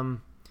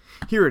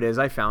 here it is.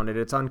 I found it.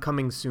 It's on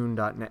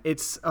comingsoon.net.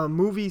 It's a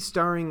movie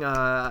starring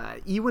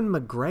Ewan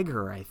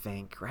McGregor, I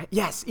think, right?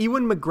 Yes,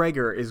 Ewan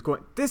McGregor is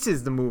going... This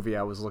is the movie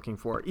I was looking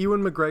for.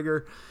 Ewan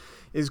McGregor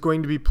is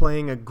going to be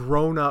playing a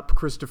grown-up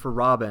Christopher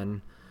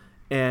Robin,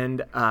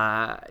 and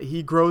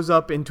he grows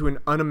up into an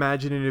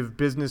unimaginative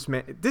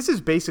businessman. This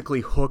is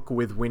basically Hook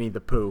with Winnie the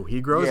Pooh.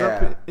 He grows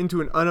up into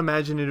an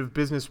unimaginative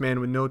businessman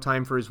with no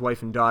time for his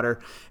wife and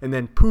daughter, and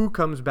then Pooh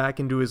comes back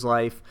into his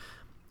life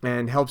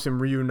and helps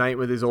him reunite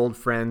with his old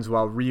friends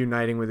while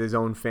reuniting with his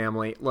own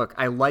family. Look,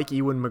 I like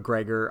Ewan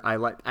McGregor.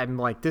 I'm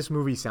like, this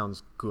movie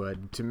sounds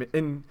good to me.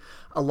 And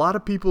a lot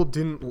of people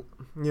didn't,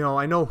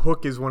 I know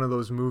Hook is one of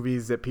those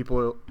movies that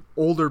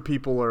older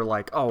people are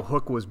like, oh,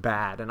 Hook was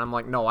bad. And I'm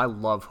like, no, I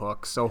love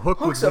Hook. So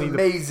Hook's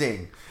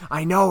amazing.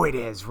 I know it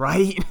is,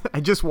 right? I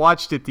just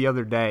watched it the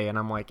other day and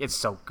I'm like, it's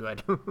so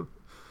good.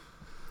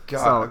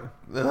 God.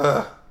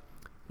 So,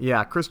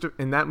 yeah,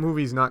 and that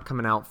movie's not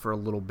coming out for a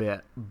little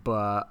bit,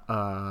 but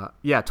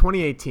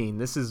 2018.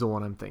 This is the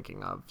one I'm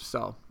thinking of.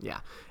 So yeah,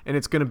 and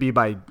it's going to be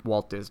by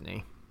Walt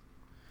Disney.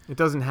 It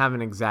doesn't have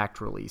an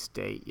exact release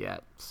date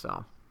yet,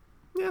 so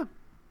yeah.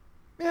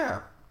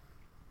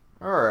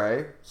 All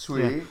right,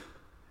 sweet. Yeah.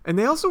 And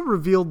they also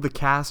revealed the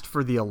cast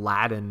for the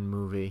Aladdin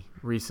movie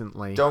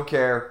recently. Don't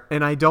care.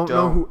 And I don't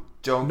know who.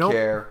 Don't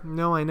care.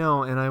 No, I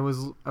know. And I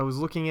was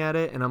looking at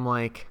it, and I'm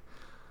like.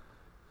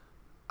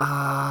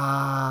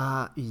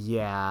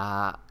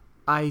 Yeah,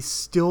 I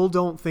still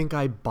don't think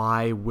I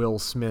buy Will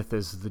Smith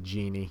as the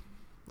genie,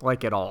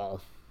 like at all.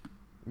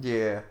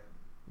 Yeah.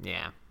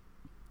 Yeah.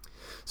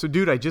 So,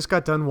 dude, I just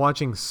got done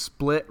watching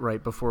Split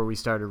right before we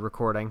started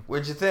recording.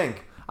 What'd you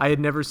think? I had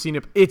never seen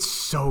it. It's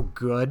so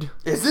good.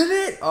 Isn't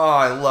it? Oh,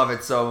 I love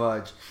it so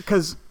much.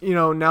 Because,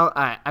 now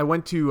I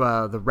went to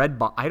the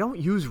Redbox. I don't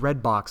use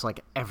Redbox,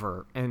 like,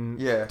 ever. And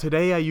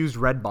today I used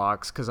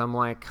Redbox because I'm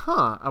like,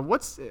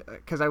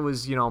 because I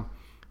was,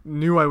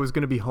 knew I was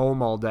going to be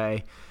home all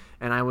day.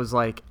 And I was,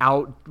 like,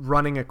 out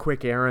running a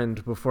quick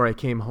errand before I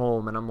came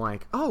home. And I'm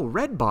like, oh,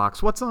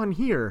 Redbox, what's on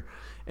here?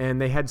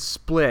 And they had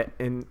Split.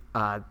 And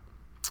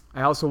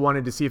I also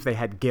wanted to see if they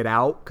had Get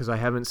Out, because I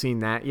haven't seen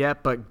that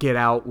yet, but Get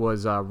Out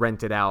was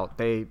rented out.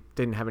 They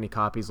didn't have any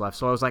copies left.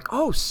 So I was like,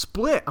 oh,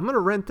 Split, I'm going to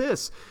rent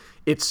this.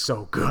 It's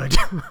so good.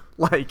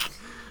 Like,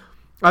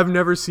 I've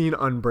never seen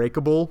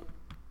Unbreakable,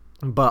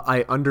 but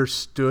I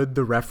understood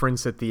the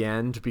reference at the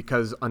end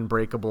because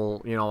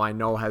Unbreakable, I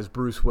know has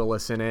Bruce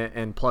Willis in it,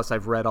 and plus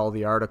I've read all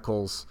the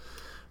articles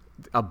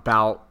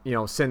about,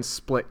 since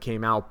Split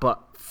came out,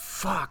 but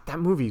fuck, that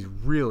movie's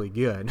really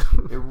good.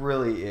 It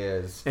really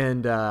is.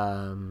 And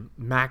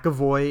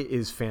McAvoy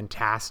is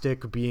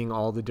fantastic, being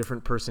all the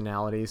different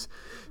personalities.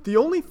 The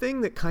only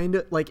thing that kind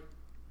of, like,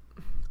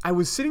 I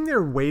was sitting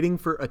there waiting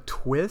for a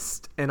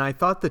twist, and I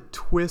thought the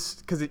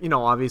twist, because,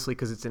 obviously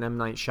because it's an M.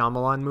 Night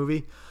Shyamalan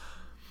movie,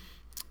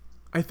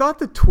 I thought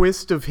the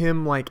twist of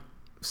him, like,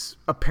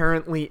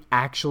 apparently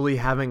actually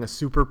having a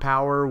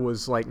superpower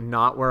was, like,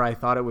 not where I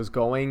thought it was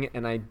going,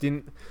 and I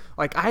didn't,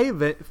 like,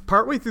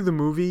 partway through the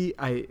movie,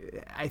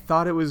 I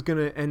thought it was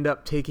gonna end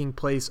up taking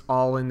place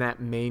all in that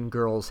main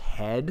girl's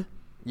head.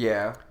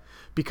 Yeah.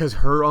 Because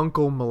her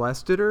uncle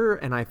molested her,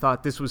 and I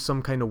thought this was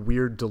some kind of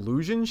weird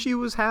delusion she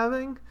was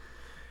having.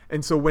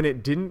 And so when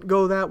it didn't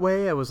go that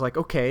way, I was like,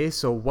 okay,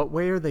 so what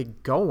way are they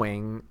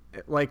going?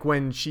 Like,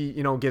 when she,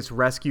 gets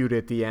rescued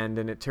at the end,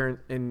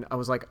 and I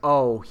was like,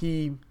 oh,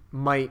 he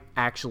might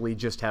actually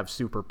just have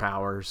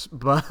superpowers,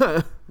 but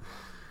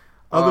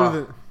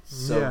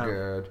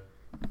good.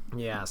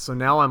 Yeah, so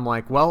now I'm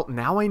like, well,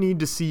 now I need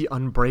to see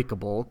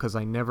Unbreakable because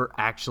I never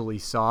actually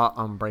saw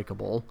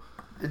Unbreakable.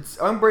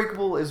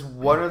 Unbreakable is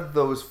one of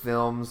those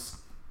films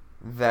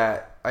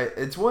that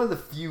it's one of the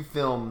few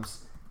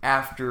films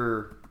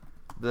after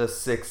The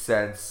Sixth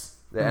Sense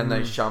that M.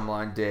 Night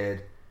Shyamalan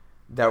did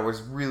that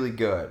was really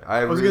good.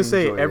 I was going to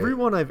say,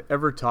 everyone I've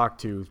ever talked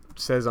to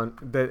says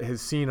that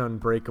has seen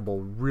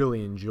Unbreakable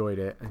really enjoyed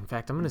it. In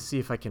fact, I'm going to see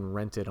if I can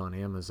rent it on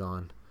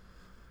Amazon.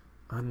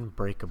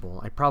 Unbreakable.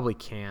 I probably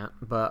can't,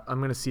 but I'm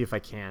going to see if I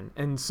can.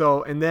 And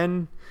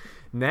then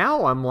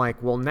now I'm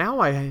like, well, now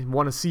I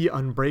want to see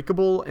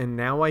Unbreakable, and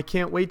now I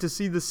can't wait to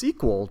see the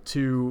sequel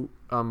to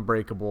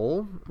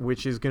Unbreakable,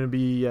 which is going to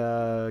be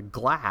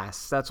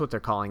Glass. That's what they're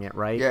calling it,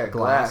 right? Yeah,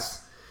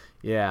 Glass.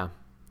 Yeah.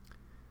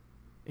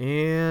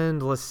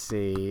 And let's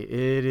see.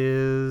 It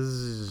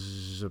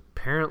is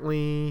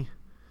apparently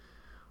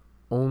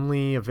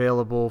only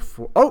available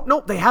for... Oh,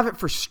 no, they have it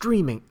for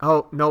streaming.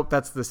 Oh, no,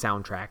 that's the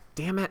soundtrack.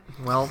 Damn it.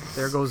 Well,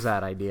 there goes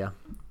that idea.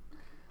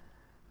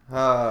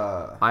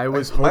 I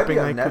was hoping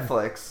I could...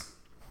 Netflix.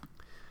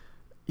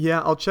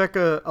 Yeah, I'll check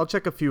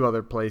a few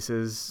other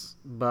places,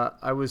 but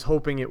I was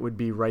hoping it would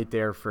be right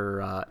there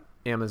for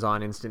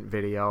Amazon Instant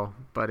Video,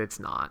 but it's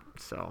not,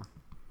 so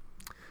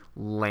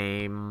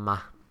lame.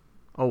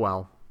 Oh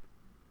well.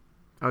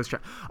 I was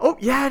trying. Oh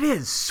yeah, it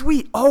is.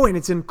 Sweet. Oh, and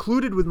it's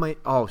included with my.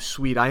 Oh,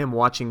 sweet. I am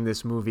watching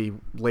this movie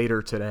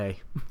later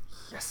today.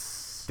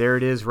 Yes. There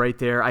it is, right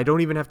there. I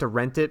don't even have to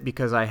rent it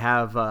because I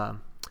have the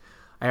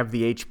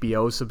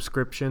HBO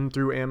subscription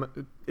through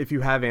If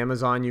you have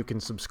Amazon, you can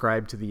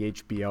subscribe to the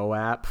HBO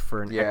app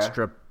for an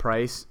extra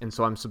price, and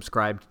so I'm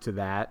subscribed to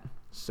that.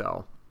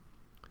 So,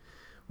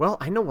 well,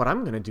 I know what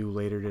I'm gonna do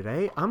later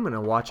today. I'm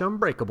gonna watch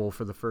Unbreakable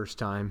for the first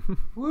time.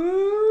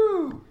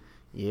 Woo!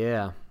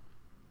 Yeah.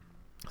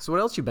 So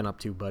what else you been up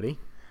to, buddy?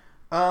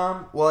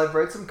 Well, I've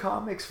read some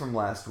comics from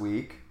last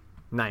week.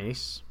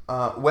 Nice.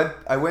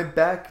 I went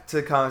back to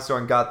the comic store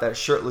and got that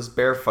Shirtless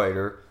Bear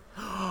Fighter.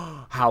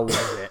 How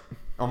was it?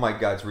 Oh my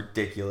god, it's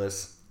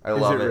ridiculous. I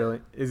love it. Really?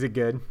 Is it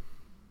good?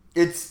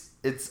 It's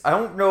I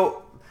don't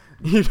know.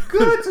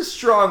 Good's a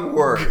strong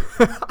word.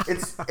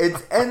 It's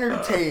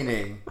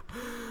entertaining.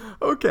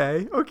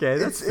 Okay,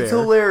 that's fair. It's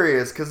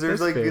hilarious because there's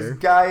this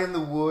guy in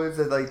the woods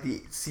that like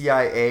the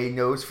CIA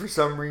knows for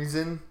some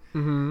reason.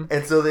 Mm-hmm.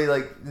 And so they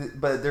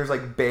but there's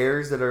like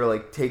bears that are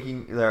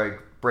they're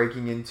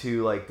breaking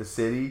into like the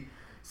city.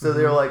 So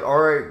they're like,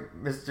 all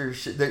right,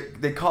 Mr.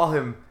 They call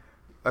him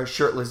a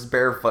shirtless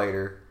bear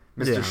fighter,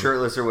 Mr.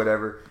 Shirtless or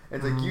whatever.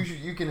 And it's like,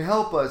 you can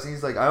help us. And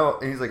he's like, I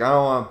don't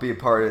want to be a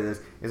part of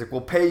this. He's like,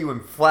 we'll pay you in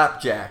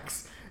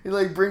flapjacks. He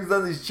like brings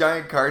down these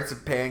giant carts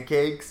of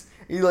pancakes.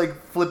 He's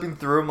like flipping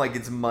through them like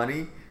it's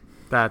money.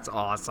 That's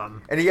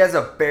awesome. And he has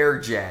a bear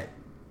jet.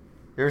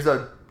 There's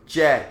a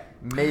jet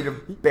made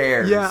of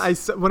bears. Yeah,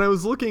 when I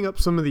was looking up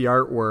some of the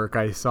artwork,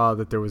 I saw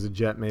that there was a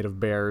jet made of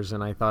bears,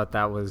 and I thought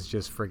that was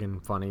just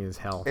friggin' funny as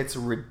hell. It's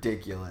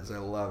ridiculous. I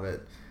love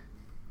it.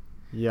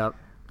 Yep.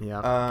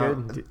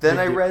 Good. Then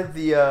I read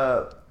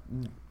the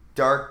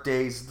Dark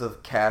Days the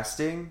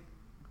casting.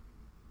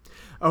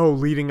 Oh,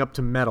 leading up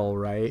to Metal,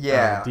 right?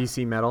 Yeah.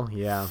 DC Metal,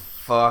 yeah.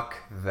 Fuck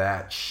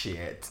that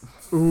shit.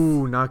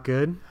 Ooh, not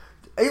good?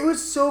 It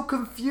was so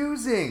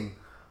confusing.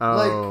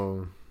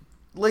 Oh.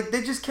 Like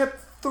they just kept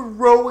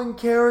throwing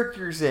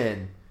characters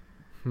in.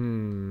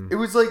 It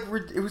was like,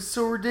 it was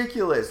so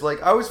ridiculous.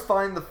 Like, I was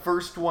fine the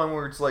first one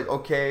where it's like,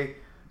 okay,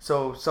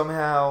 so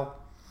somehow,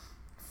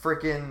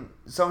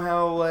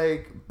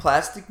 like,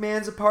 Plastic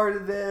Man's a part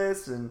of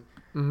this, and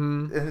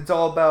it's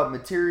all about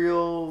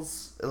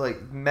materials,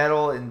 like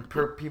metal and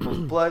people's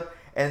blood,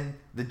 and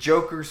the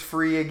Joker's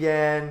free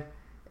again,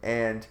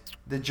 and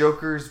the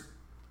Joker's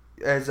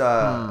as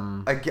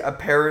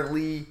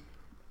apparently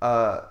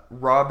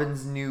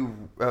Batman's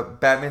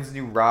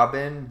new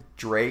Robin,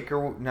 Drake,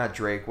 or not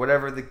Drake,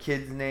 whatever the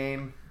kid's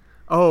name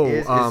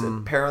is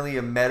apparently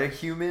a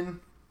metahuman.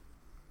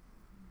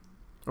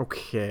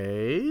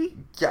 Okay.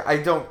 Yeah, I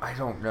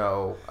don't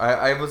know.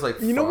 I was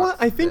like, you know what?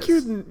 I think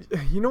you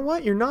know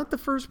what? You're not the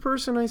first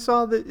person I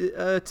saw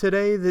that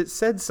today that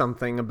said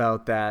something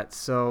about that.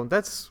 So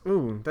that's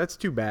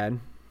too bad.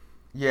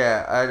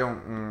 Yeah, I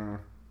don't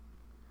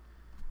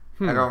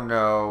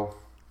know.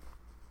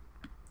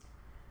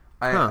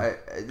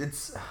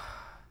 It's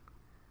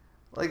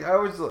like I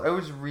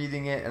was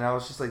reading it and I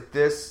was just like,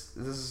 this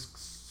is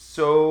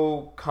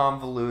so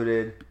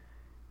convoluted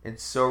and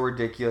so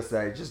ridiculous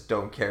that I just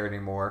don't care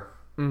anymore.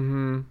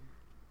 The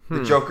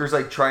Joker's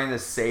like trying to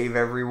save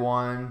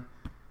everyone.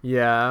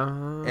 Yeah.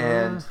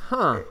 And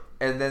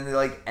then it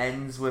like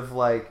ends with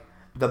like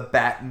the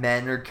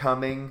Batmen are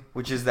coming,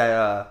 which is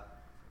that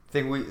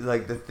thing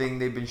the thing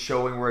they've been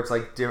showing where it's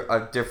like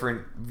a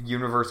different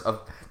universe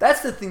of.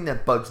 That's the thing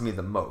that bugs me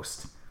the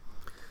most.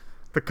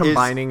 The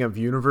combining of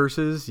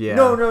universes, yeah.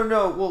 No.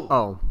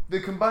 Well, the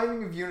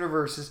combining of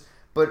universes,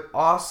 but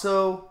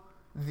also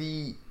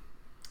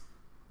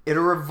it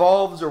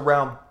revolves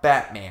around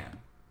Batman.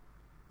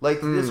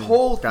 Like this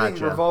whole thing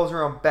revolves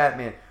around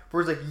Batman.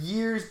 Whereas like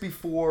years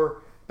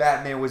before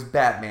Batman was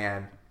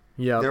Batman,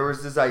 there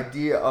was this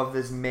idea of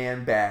this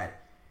man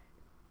bat,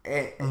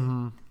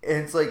 and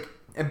it's like,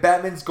 and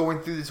Batman's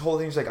going through this whole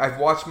thing. He's like, I've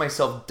watched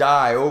myself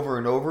die over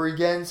and over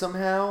again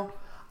somehow.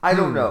 I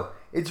don't know.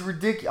 It's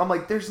ridiculous. I'm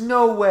like, there's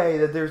no way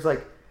that there's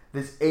like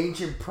this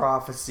ancient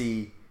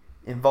prophecy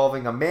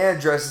involving a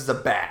man dressed as a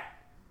bat.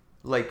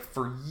 Like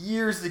for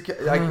years, it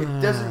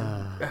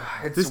doesn't.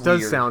 This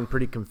does sound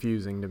pretty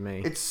confusing to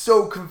me. It's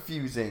so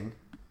confusing.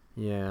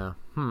 Yeah.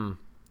 You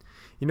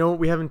know what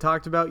we haven't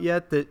talked about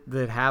yet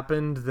that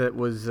happened that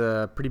was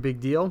a pretty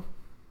big deal?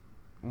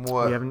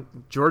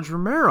 What? George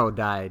Romero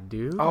died,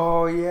 dude.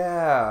 Oh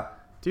yeah.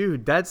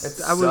 Dude,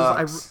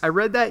 I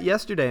read that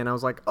yesterday and I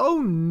was like, oh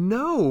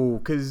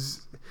no,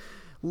 because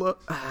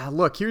look,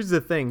 here's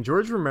the thing.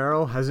 George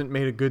Romero hasn't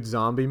made a good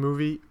zombie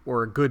movie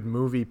or a good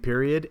movie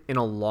period in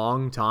a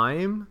long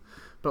time,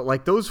 but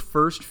like those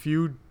first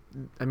few,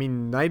 I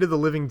mean, Night of the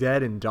Living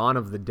Dead and Dawn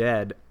of the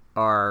Dead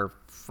are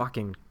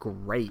fucking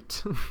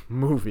great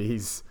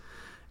movies,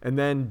 and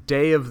then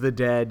Day of the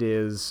Dead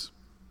is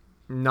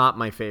not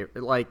my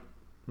favorite. Like,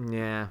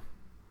 yeah.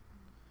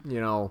 You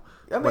know,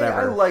 I mean,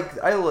 whatever.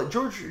 I like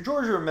George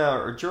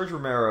Romero. George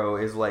Romero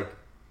is like,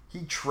 he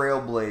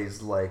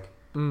trailblazed like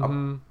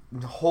a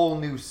whole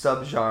new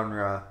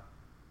subgenre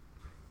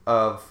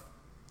of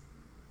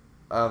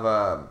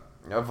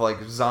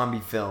like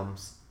zombie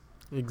films.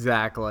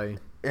 Exactly.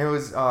 It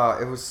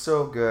was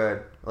so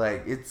good.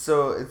 Like it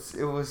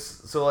was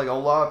so like a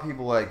lot of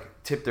people like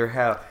tipped their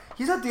hat.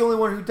 He's not the only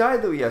one who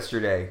died though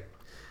yesterday.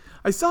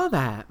 I saw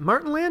that.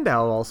 Martin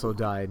Landau also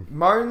died.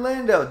 Martin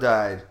Landau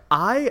died.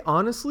 I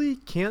honestly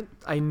can't.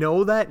 I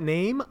know that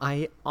name.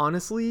 I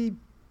honestly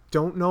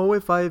don't know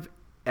if I've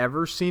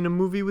ever seen a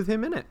movie with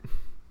him in it.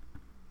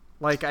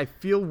 Like, I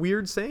feel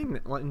weird saying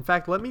that. In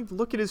fact, let me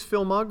look at his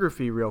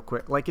filmography real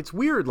quick. Like, it's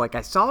weird. Like,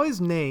 I saw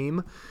his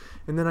name,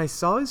 and then I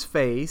saw his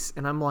face,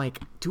 and I'm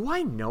like, do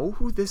I know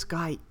who this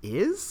guy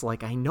is?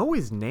 Like, I know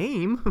his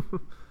name.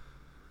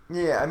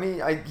 Yeah, I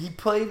mean, he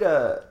played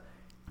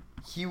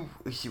he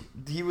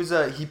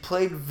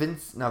played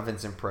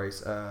Vincent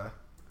Price.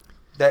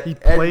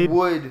 Ed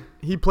Wood.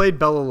 He played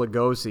Bela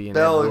Lugosi in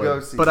Bela Ed Wood,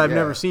 Lugosi, but I've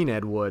never seen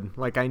Ed Wood.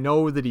 Like, I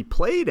know that he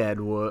played Ed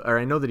Wood, or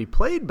I know that he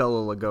played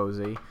Bela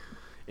Lugosi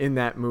in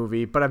that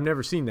movie, but I've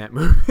never seen that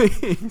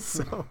movie.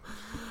 So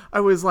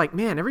I was like,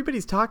 man,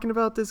 everybody's talking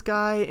about this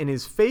guy, and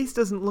his face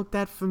doesn't look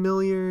that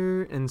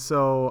familiar, and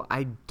so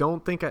I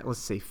don't think let's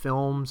say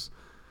films.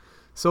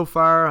 So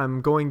far,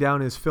 I'm going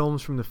down his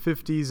films from the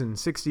 50s and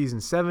 60s and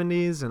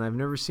 70s, and I've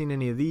never seen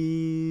any of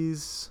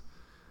these.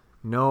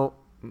 Nope.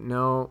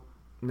 Nope.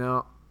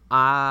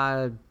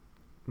 I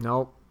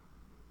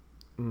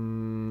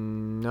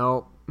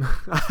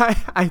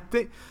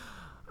think...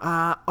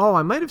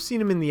 I might have seen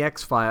him in the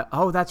X-Files.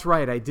 Oh, that's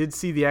right. I did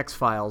see the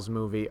X-Files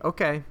movie.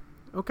 Okay.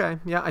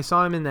 Yeah, I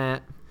saw him in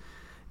that.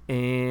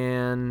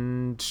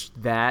 And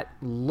that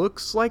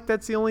looks like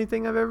that's the only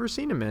thing I've ever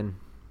seen him in.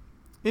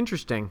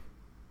 Interesting.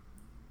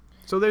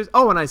 So there's...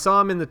 Oh, and I saw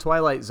him in The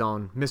Twilight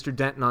Zone. Mr.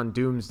 Denton on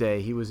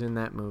Doomsday. He was in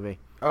that movie.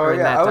 Oh, Or in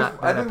yeah. that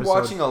I've been episode.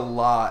 watching a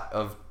lot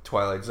of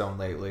Twilight Zone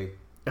lately.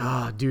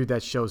 Ah, dude,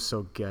 that show's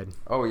so good.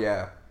 Oh,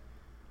 yeah.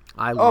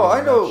 I love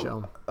I know. that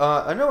show.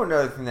 I know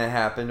another thing that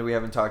happened we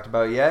haven't talked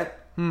about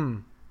yet.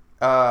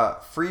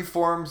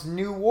 Freeform's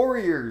New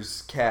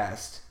Warriors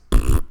cast.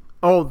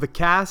 Oh, the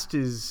cast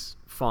is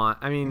fun.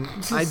 I mean,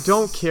 I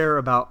don't care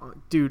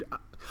about... Dude,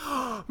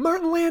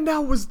 Martin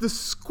Landau was the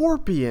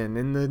Scorpion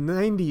in the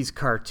 90s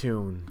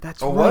cartoon.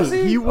 That's right. Was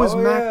he? He was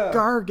Mac yeah.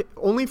 Gargan.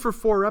 Only for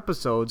 4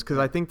 episodes, because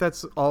I think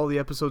that's all the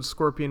episodes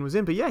Scorpion was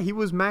in. But yeah, he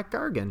was Mac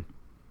Gargan.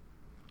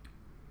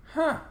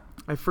 Huh.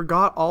 I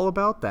forgot all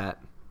about that.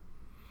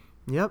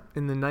 Yep,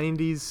 in the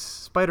 90s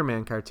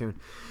Spider-Man cartoon.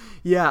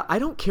 Yeah, I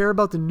don't care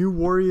about the New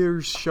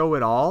Warriors show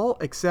at all,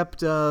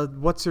 except,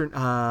 what's her...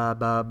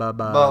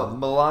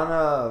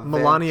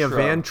 Melania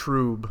Van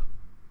Troob.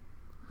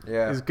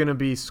 Yeah. Is going to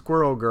be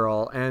Squirrel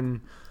Girl.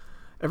 And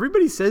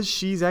everybody says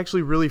she's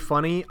actually really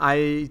funny.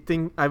 I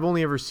think I've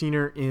only ever seen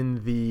her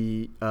in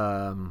the...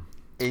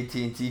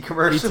 AT&T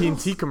commercials.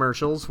 AT&T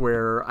commercials,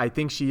 where I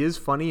think she is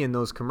funny in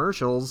those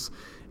commercials.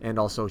 And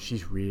also,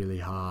 she's really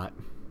hot.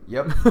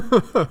 Yep.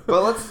 But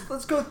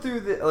let's go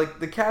through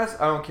the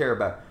cast. I don't care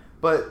about,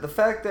 but the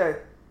fact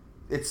that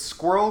it's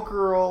Squirrel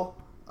Girl,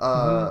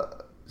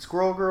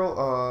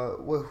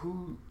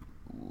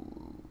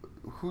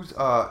 who's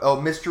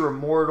Mr.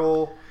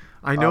 Immortal.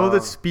 I know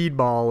that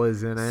Speedball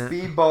is in it.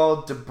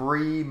 Speedball,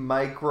 Debris,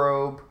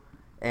 Microbe,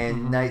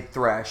 and Night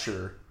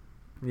Thrasher.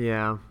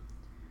 Yeah.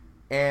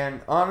 And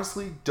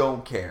honestly,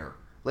 don't care.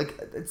 Like,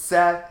 it's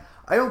sad.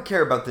 I don't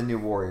care about the New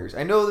Warriors.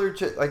 I know they're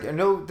just, I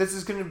know this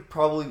is gonna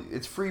probably,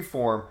 it's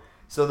freeform,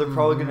 so they're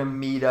probably gonna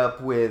meet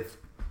up with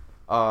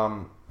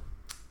Cloak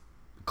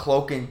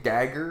and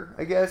Dagger,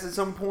 I guess, at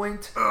some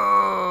point.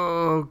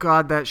 Oh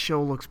God, that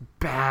show looks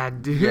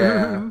bad, dude.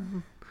 Yeah.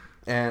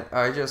 And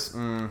I just,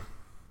 I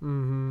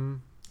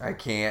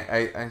can't.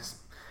 I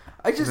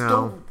just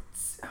don't.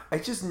 I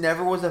just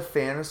never was a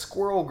fan of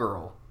Squirrel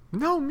Girl.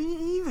 No,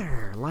 me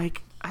either.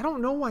 Like, I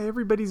don't know why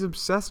everybody's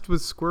obsessed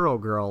with Squirrel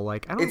Girl.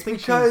 Like, I don't think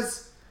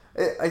because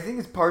I think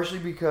it's partially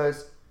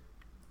because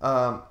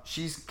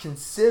she's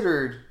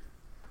considered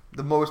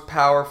the most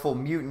powerful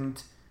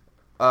mutant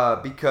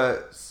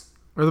because...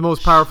 Or the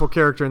most powerful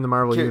character in the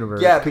Marvel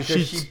Universe. Yeah, because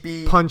she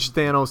beat... punched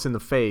Thanos in the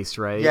face,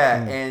 right?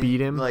 Yeah, and beat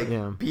him. Like,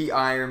 yeah. beat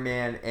Iron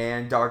Man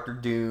and Doctor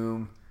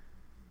Doom.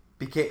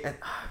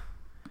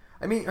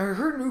 I mean,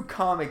 her new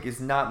comic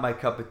is not my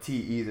cup of tea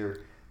either.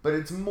 But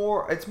it's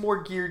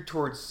more geared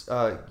towards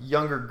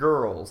younger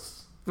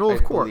girls. Well,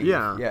 of course, believe.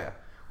 yeah. Yeah,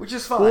 which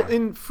is fine. Well,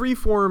 in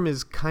Freeform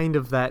is kind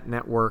of that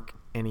network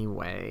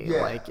anyway.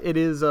 Yeah. Like, it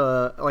is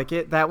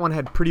that one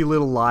had Pretty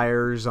Little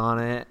Liars on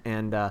it,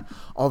 and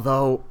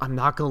although I'm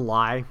not gonna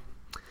lie,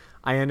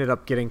 I ended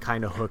up getting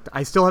kind of hooked.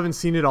 I still haven't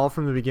seen it all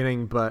from the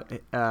beginning, but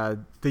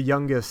the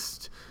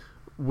youngest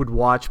would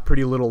watch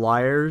Pretty Little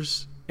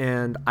Liars,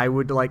 and I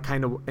would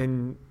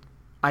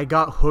I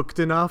got hooked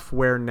enough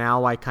where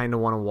now I kind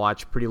of want to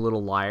watch Pretty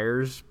Little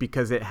Liars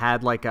because it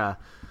had like a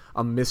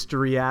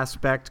mystery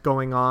aspect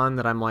going on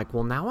that I'm like,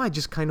 well, now I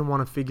just kind of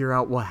want to figure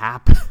out what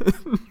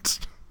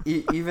happened.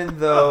 Even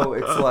though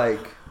it's like,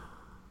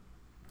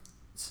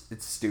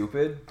 it's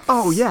stupid.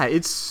 Oh, yeah.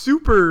 It's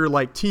super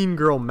like teen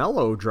girl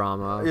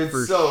melodrama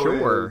for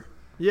sure.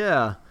 Is.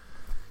 Yeah.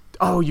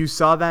 Oh, you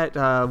saw that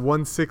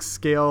 1/6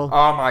 scale?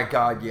 Oh, my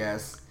God,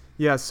 yes.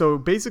 Yeah, so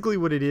basically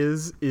what it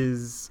is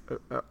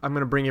I'm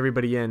going to bring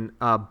everybody in.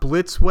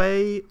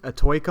 Blitzway, a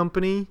toy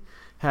company,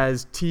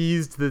 has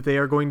teased that they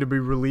are going to be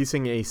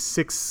releasing a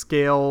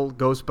 6-scale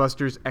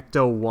Ghostbusters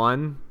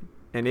Ecto-1,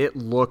 and it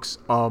looks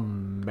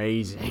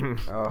amazing.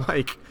 Oh.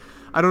 Like,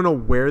 I don't know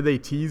where they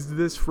teased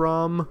this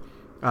from.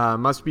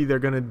 Must be they're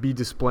going to be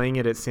displaying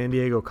it at San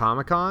Diego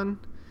Comic-Con.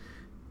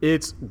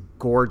 It's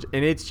gorgeous,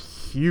 and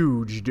it's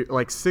huge.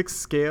 Like, 6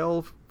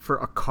 scale for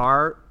a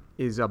car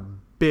is a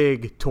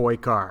big toy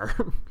car.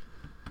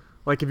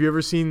 Like, have you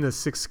ever seen the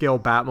 6-scale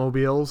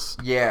Batmobiles?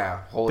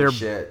 Yeah, holy They're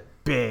shit.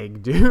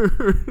 Big,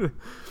 dude.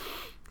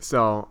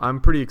 So, I'm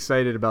pretty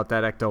excited about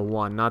that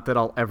Ecto-1. Not that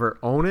I'll ever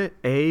own it.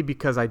 A,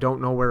 because I don't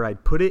know where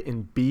I'd put it.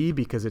 And B,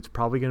 because it's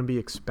probably going to be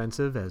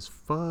expensive as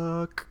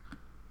fuck.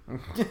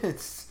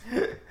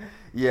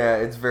 Yeah,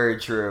 it's very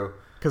true.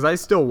 Because I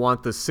still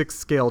want the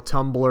 6-scale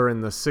Tumbler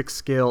and the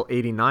 6-scale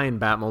 89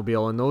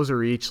 Batmobile, and those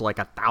are each like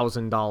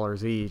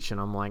 $1,000 each,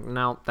 and I'm like,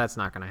 no, that's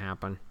not going to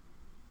happen.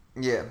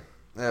 Yeah.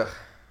 Ugh.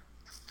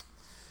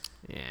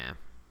 Yeah.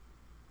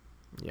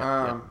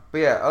 But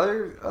yeah,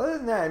 other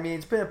than that, I mean,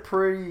 it's been a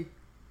pretty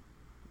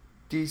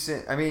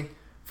decent... I mean,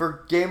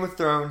 for Game of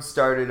Thrones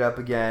started up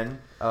again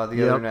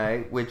the other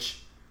night,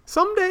 which...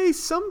 Someday,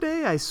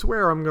 I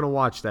swear I'm going to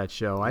watch that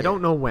show. I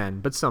don't know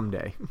when, but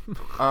someday.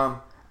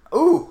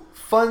 Ooh,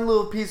 fun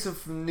little piece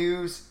of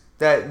news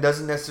that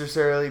doesn't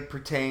necessarily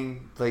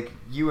pertain, like,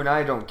 you and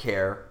I don't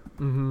care,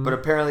 but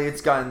apparently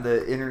it's gotten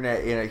the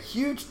internet in a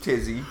huge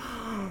tizzy,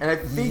 and I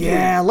figured...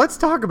 Yeah, let's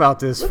talk about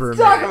this for a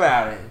minute. Let's talk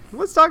about it.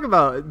 Let's talk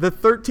about it. The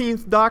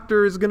 13th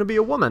Doctor is going to be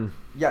a woman.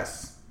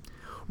 Yes.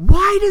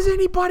 Why does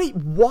anybody?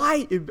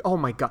 Why? Oh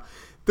my god.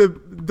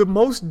 The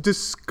most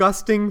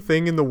disgusting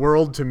thing in the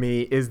world to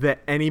me is that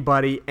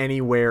anybody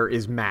anywhere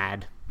is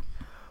mad.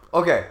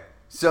 Okay,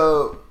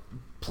 so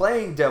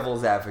playing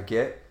devil's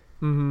advocate,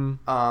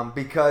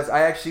 because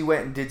I actually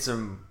went and did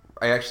some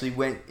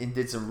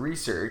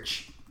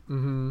research,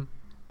 and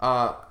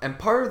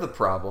part of the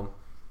problem,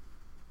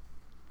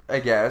 I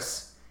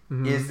guess,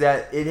 is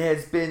that it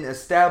has been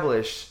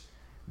established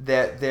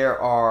that there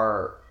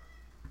are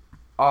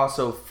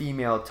also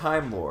female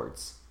Time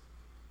Lords,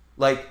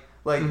 like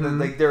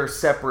they're a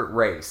separate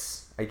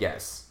race, I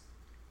guess.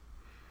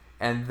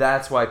 And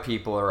that's why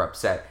people are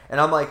upset.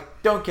 And I'm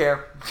like, don't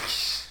care.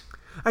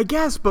 I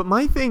guess, but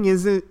my thing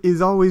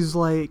is always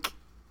like,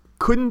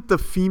 couldn't the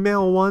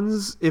female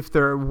ones, if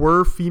there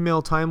were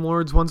female Time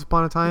Lords once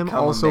upon a time,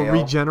 also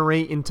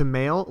regenerate into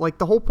male? Like,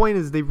 the whole point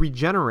is they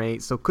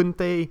regenerate, so couldn't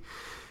they?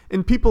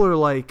 And people are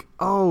like,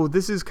 oh,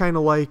 this is kind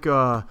of like,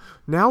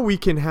 now we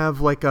can have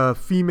like a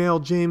female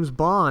James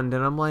Bond.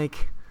 And I'm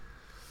like,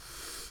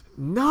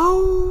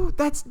 no,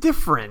 that's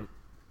different.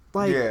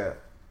 Like, yeah.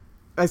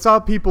 I saw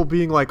people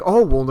being like,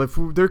 oh, well, if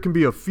there can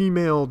be a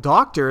female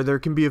doctor, there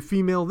can be a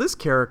female this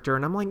character.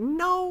 And I'm like,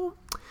 no,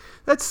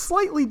 that's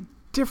slightly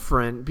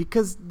different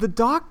because the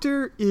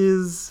doctor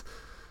is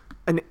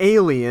an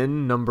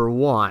alien, number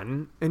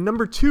one. And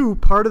number two,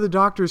 part of the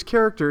doctor's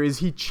character is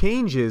he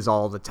changes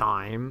all the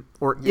time,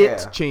 or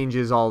it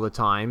changes all the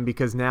time,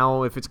 because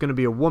now if it's going to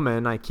be a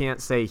woman, I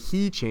can't say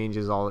he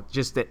changes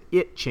just that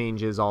it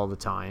changes all the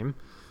time.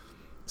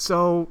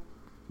 So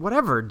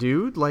whatever,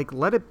 dude, like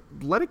let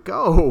it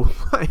go.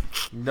 Like,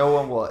 no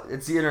one will.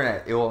 It's the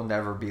internet. It will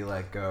never be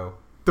let go.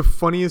 The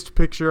funniest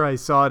picture I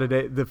saw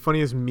today, the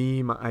funniest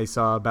meme I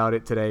saw about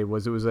it today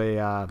was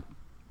a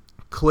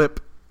clip,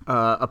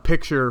 a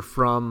picture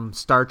from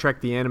Star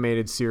Trek the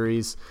Animated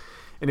Series,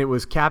 and it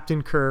was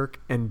Captain Kirk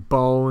and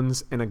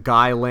Bones and a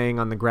guy laying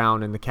on the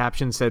ground, and the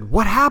caption said,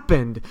 "What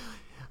happened?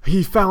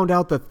 He found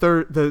out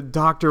the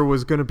doctor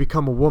was going to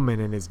become a woman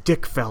and his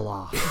dick fell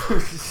off."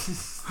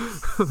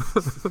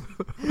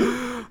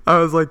 I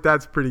was like,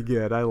 that's pretty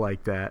good. I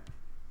like that.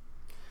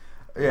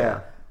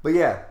 Yeah. But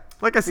yeah.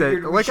 Like I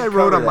said, like I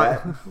wrote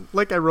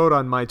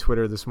on my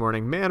Twitter this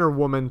morning, man or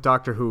woman,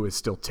 Doctor Who is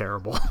still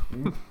terrible.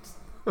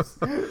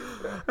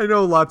 I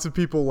know lots of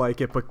people like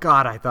it, but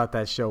God, I thought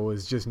that show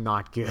was just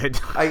not good.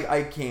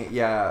 I can't,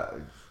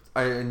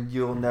 and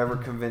you'll never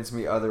convince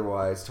me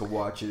otherwise to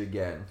watch it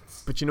again.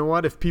 But you know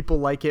what? If people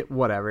like it,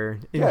 whatever.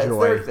 Enjoy. Yeah, it's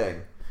their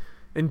thing.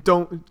 And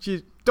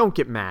don't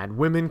get mad.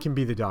 Women can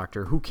be the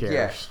Doctor. Who cares?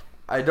 Yeah.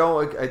 I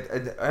don't.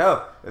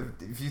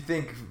 If you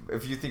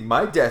think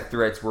my death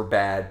threats were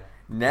bad,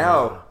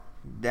 now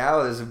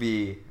it would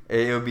be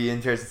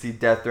interesting to see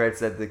death threats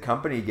that the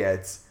company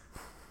gets.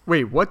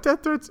 Wait, what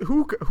death threats?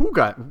 Who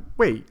got?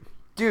 Wait,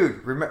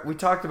 dude. Remember, we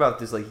talked about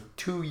this like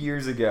 2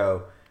 years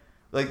ago,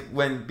 like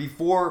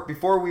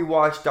before we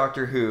watched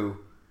Doctor Who.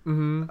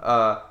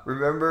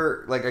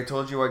 Remember, like I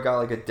told you, I got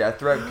like a death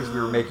threat because we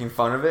were making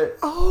fun of it.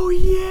 Oh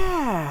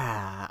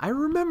yeah, I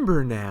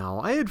remember now.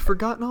 I had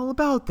forgotten all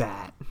about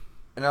that.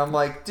 And I'm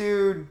like,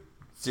 dude,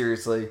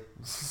 seriously.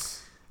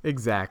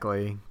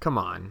 Exactly. Come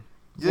on.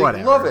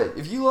 Whatever. Love it.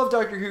 If you love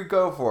Doctor Who,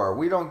 go for it.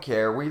 We don't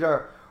care.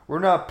 We're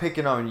not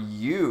picking on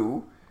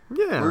you.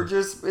 Yeah.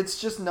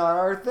 It's just not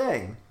our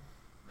thing.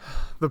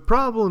 The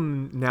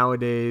problem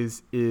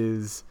nowadays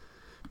is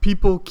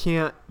people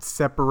can't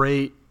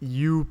separate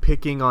you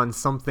picking on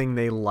something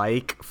they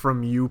like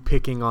from you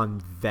picking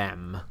on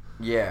them.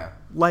 Yeah.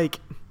 Like,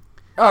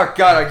 oh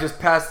God, I just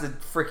passed the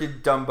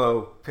freaking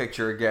Dumbo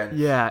picture again.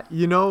 Yeah,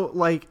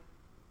 like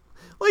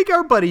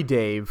our buddy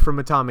Dave from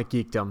Atomic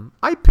Geekdom.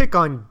 I pick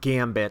on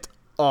Gambit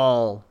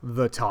all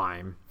the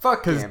time.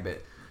 Fuck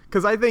Gambit.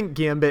 Because I think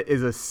Gambit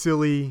is a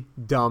silly,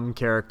 dumb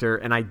character,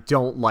 and I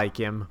don't like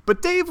him.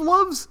 But Dave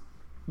loves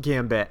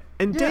Gambit.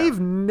 And Dave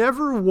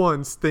never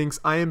once thinks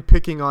I am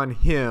picking on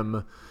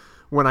him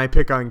when I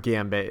pick on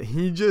Gambit.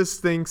 He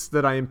just thinks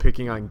that I am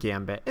picking on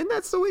Gambit. And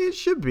that's the way it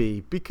should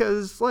be.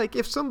 Because, like,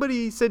 if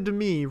somebody said to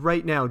me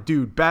right now,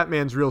 dude,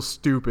 Batman's real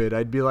stupid,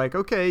 I'd be like,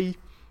 okay,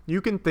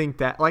 you can think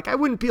that. Like, I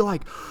wouldn't be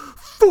like,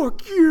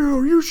 fuck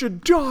you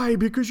should die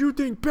because you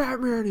think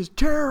Batman is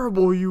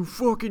terrible, you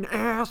fucking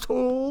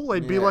asshole.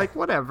 I'd be like,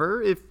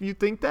 whatever. If you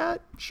think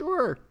that,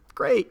 sure,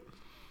 great.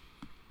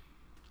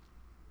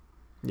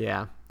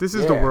 Yeah, this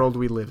is the world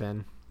we live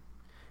in.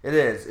 It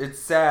is. It's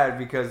sad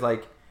because,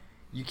 like,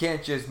 you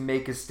can't just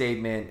make a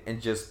statement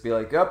and just be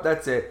like, oh,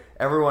 that's it.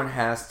 Everyone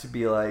has to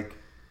be like,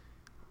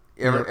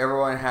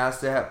 everyone has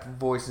to have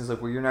voices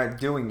like, well, you're not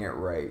doing it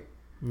right.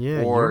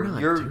 Yeah, or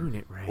you're not doing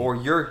it right. Or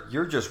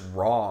you're just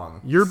wrong.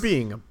 You're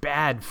being a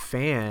bad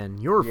fan.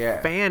 You're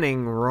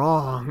fanning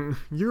wrong.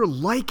 You're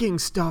liking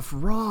stuff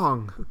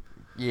wrong.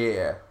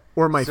 Yeah.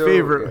 Or my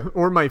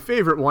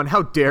favorite one,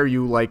 how dare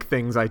you like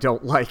things I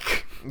don't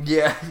like.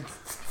 Yeah.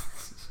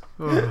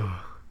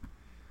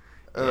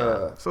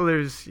 So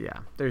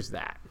there's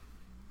that.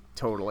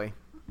 Totally.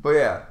 But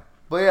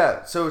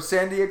yeah, so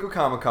San Diego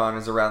Comic-Con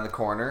is around the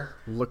corner.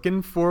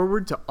 Looking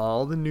forward to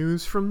all the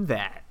news from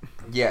that.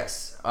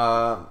 Yes.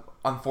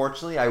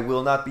 unfortunately, I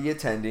will not be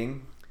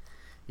attending.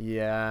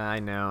 Yeah, I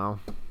know.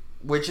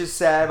 Which is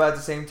sad, but at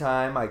the same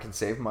time, I can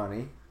save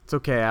money. It's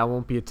okay. I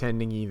won't be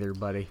attending either,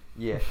 buddy.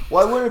 Yeah.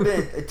 Well, I would have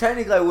been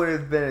technically. I would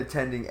have been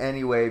attending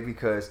anyway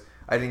because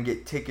I didn't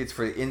get tickets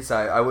for the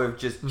inside. I would have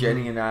just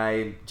Jenny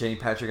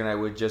Patrick and I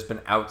would have just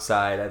been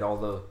outside at all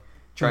the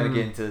trying to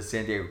get into the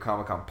San Diego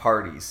Comic-Con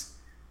parties.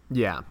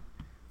 Yeah.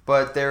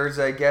 But there's,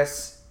 I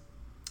guess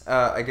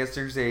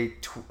there's a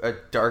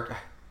dark.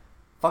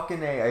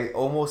 Fucking A. I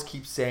almost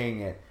keep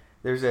saying it.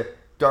 There's a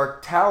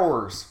Dark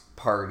Towers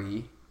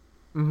party.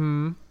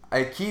 Mm-hmm.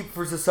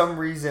 For some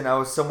reason, I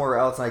was somewhere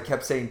else and I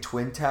kept saying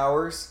Twin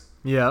Towers.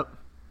 Yep.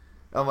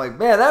 I'm like,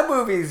 man, that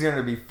movie is going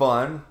to be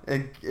fun.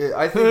 And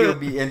I think it'll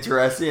be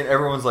interesting. And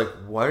everyone's like,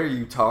 what are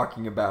you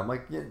talking about? I'm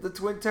like, yeah, the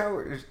Twin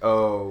Towers.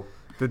 Oh.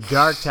 The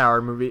Dark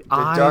Tower movie.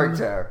 Dark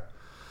Tower.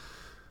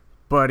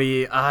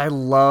 Buddy, I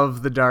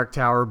love the Dark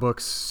Tower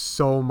books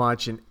so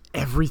much. And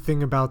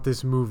everything about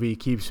this movie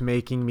keeps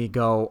making me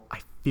go, I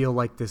feel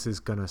like this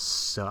is going to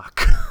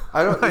suck.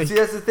 I don't see.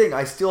 That's the thing.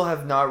 I still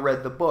have not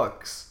read the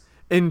books.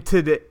 And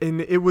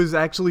it was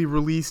actually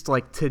released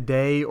like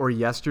today or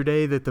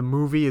yesterday that the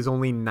movie is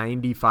only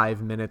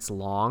 95 minutes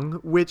long,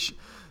 which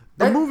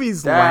a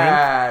movie's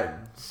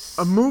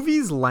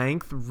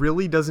length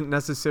really doesn't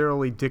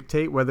necessarily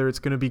dictate whether it's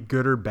going to be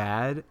good or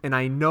bad. And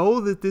I know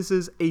that this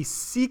is a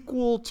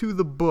sequel to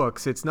the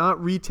books. It's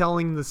not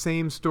retelling the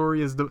same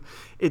story as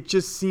it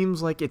just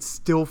seems like it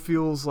still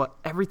feels like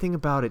everything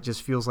about it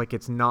just feels like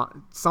it's not,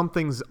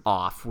 something's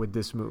off with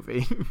this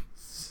movie.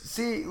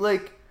 See,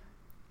 like,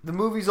 the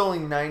movie's only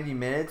 90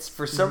 minutes.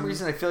 For some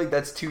reason, I feel like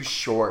that's too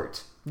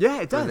short.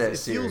 Yeah, it does. It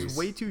feels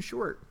way too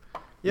short.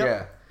 Yep.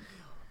 Yeah.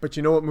 But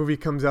you know what movie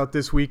comes out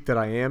this week that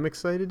I am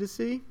excited to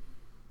see?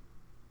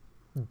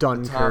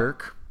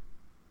 Dunkirk.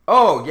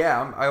 Oh,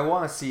 yeah. I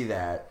want to see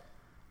that.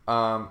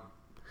 I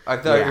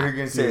thought you were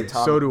going to say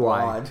Atomic so do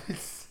Blonde.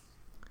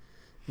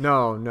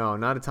 No,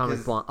 not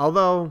Atomic Blonde.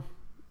 Although,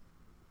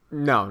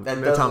 no,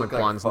 Atomic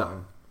Blonde's not.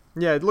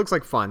 Yeah, it looks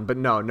like fun, but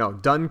no,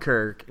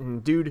 Dunkirk.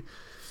 And dude,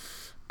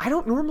 I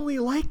don't normally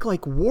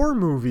like war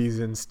movies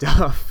and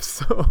stuff,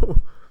 so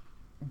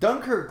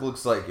Dunkirk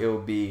looks like it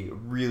will be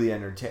really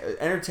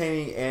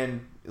entertaining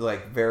and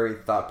like very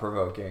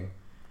thought-provoking.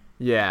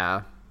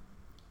 Yeah.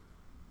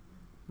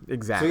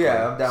 Exactly. So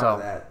yeah, I'm down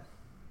with that.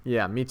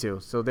 Yeah, me too.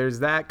 So there's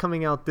that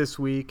coming out this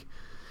week,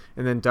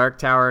 and then Dark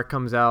Tower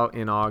comes out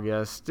in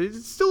August.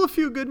 There's still a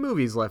few good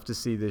movies left to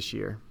see this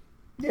year.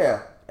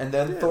 Yeah, and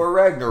then Thor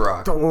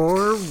Ragnarok.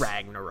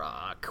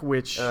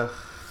 Which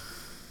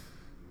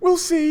we'll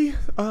see.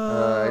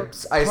 I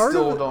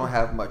still don't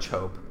have much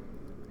hope.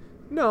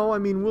 No, I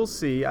mean, we'll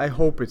see. I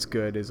hope it's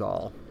good is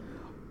all.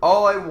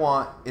 All I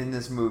want in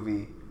this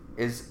movie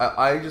is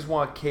I just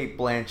want Cate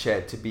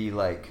Blanchett to be,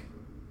 like,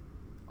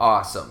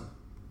 awesome.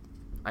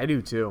 I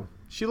do, too.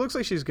 She looks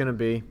like she's going to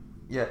be.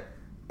 Yeah.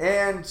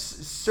 And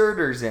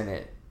Surtur's in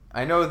it.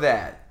 I know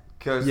that.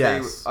 Because they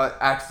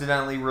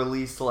accidentally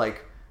released,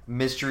 like,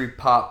 mystery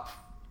pop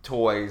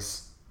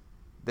toys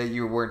that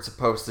you weren't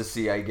supposed to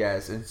see, I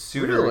guess. And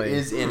Surtur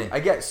is in it. I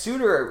guess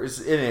Surtur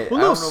is in it. Well,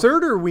 no,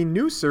 Surtur, we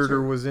knew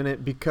Surtur was in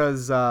it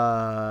because...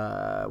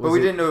 but we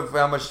didn't know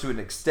how much to an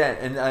extent.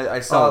 And I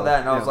saw that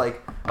and I was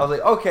like,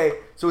 okay,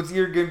 so it's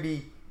either going to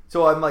be...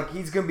 So I'm like,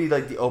 he's going to be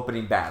like the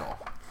opening battle.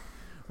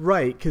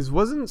 Right, because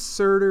wasn't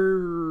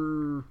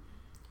Surtur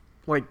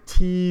like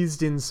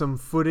teased in some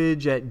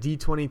footage at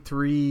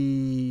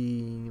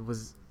D23?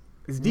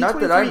 Is D23 Not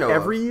that I know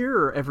every of. year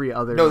or every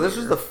other year? No, this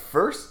was the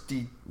first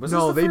do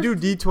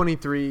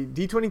D23.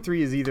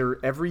 D23 is either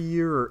every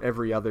year or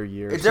every other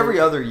year. It's every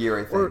other year,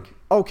 I think.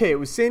 Okay, it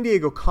was San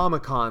Diego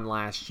Comic-Con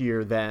last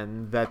year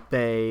then that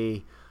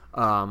they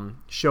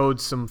showed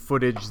some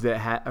footage that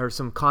had, or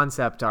some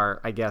concept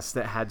art, I guess,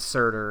 that had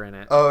Surtur in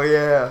it. Oh,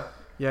 yeah.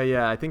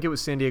 Yeah. I think it was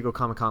San Diego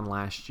Comic-Con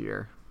last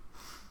year.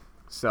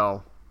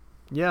 So,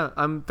 yeah,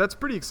 that's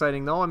pretty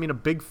exciting, though. I mean, a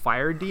big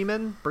fire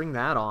demon, bring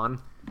that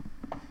on.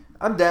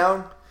 I'm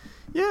down.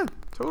 Yeah,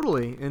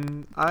 totally.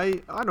 And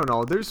I don't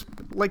know. There's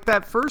like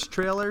that first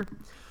trailer.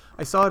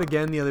 I saw it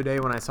again the other day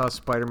when I saw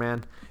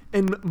Spider-Man,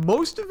 and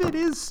most of it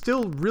is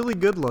still really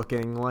good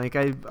looking. Like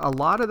a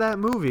lot of that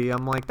movie,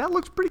 I'm like, that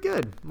looks pretty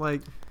good.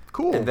 Like,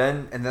 cool. And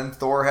then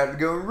Thor had to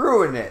go and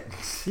ruin it.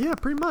 Yeah,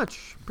 pretty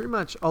much.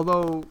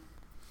 Although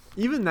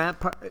even that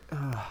part,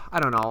 I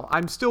don't know.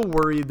 I'm still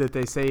worried that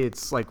they say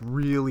it's like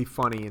really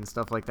funny and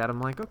stuff like that.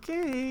 I'm like,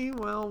 okay,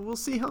 well, we'll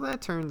see how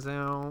that turns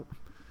out.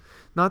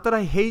 Not that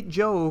I hate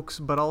jokes,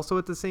 but also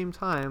at the same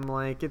time,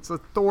 like, it's a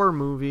Thor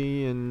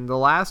movie, and the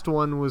last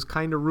one was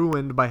kind of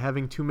ruined by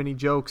having too many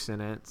jokes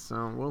in it,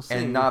 so we'll see.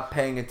 And not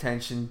paying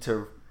attention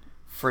to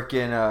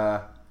frickin'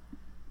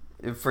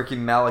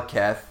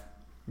 Malekith.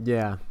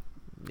 Yeah,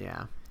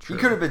 true.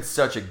 He could have been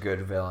such a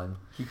good villain.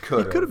 He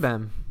could have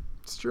been.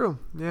 It's true,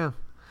 yeah.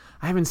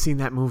 I haven't seen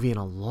that movie in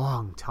a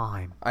long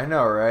time. I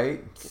know,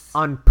 right?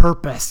 On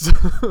purpose.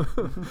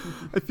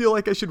 I feel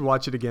like I should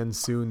watch it again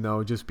soon,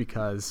 though, just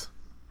because...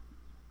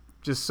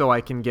 Just so I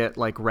can get,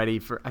 like, ready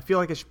for... I feel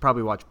like I should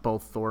probably watch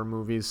both Thor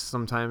movies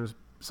sometimes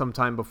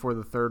sometime before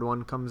the third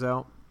one comes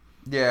out.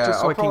 Yeah, just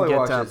so I'll I can probably get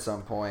watch it at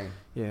some point.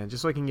 Yeah,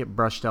 just so I can get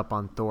brushed up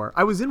on Thor.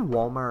 I was in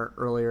Walmart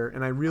earlier,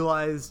 and I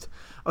realized,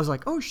 I was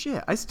like, oh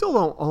shit, I still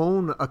don't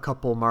own a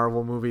couple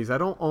Marvel movies. I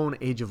don't own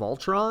Age of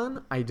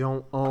Ultron, I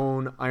don't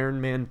own Iron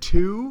Man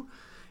 2,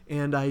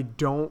 and I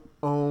don't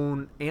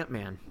own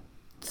Ant-Man.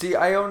 See,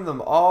 I own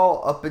them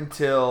all up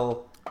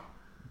until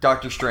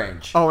Doctor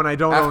Strange. Oh, and I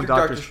don't own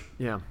Doctor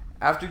Yeah.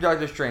 After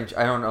Doctor Strange,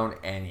 I don't own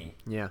any.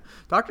 Yeah.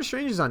 Doctor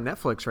Strange is on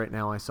Netflix right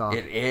now, I saw.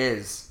 It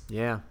is.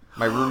 Yeah.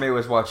 My roommate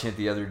was watching it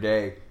the other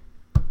day.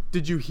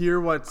 Did you hear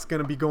what's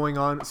going to be going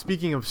on?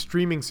 Speaking of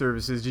streaming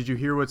services, did you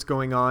hear what's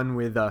going on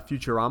with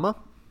Futurama?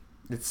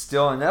 It's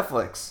still on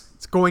Netflix.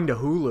 It's going to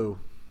Hulu.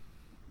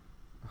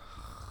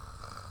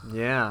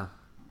 Yeah.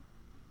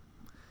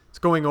 It's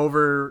going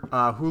over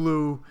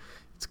Hulu.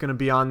 It's going to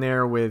be on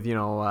there with,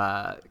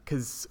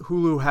 because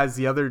Hulu has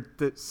the other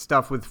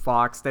stuff with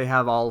Fox. They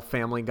have all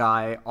Family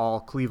Guy, all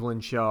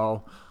Cleveland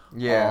Show,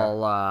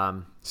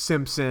 all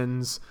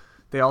Simpsons.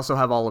 They also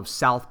have all of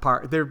South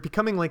Park. They're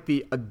becoming like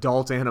the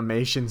adult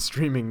animation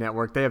streaming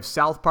network. They have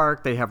South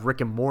Park. They have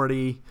Rick and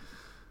Morty.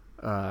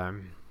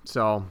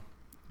 So,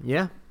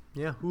 yeah,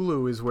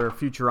 Hulu is where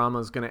Futurama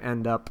is going to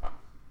end up.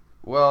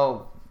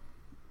 Well,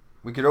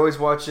 we could always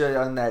watch it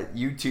on that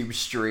YouTube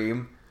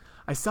stream.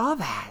 I saw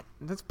that.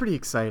 That's pretty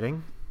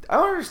exciting. I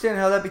don't understand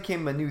how that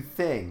became a new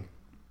thing.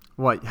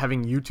 What,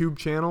 having YouTube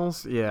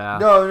channels? Yeah.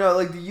 No,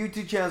 like the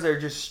YouTube channels that are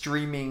just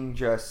streaming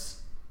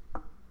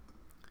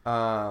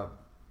I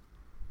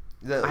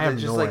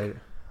have no idea.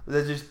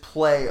 They just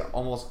play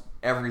almost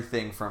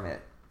everything from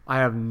it. I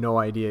have no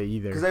idea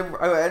either. Because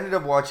I ended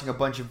up watching a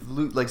bunch of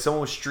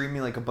someone was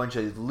streaming like a bunch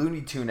of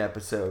Looney Tune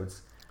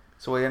episodes,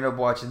 so I ended up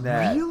watching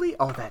that. Really?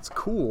 Oh, that's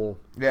cool.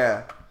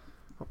 Yeah.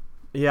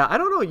 Yeah, I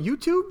don't know.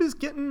 YouTube is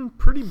getting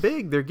pretty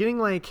big. They're getting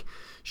like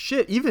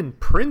shit. Even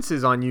Prince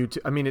is on YouTube.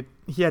 I mean,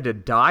 he had to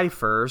die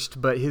first,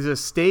 but his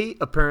estate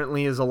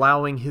apparently is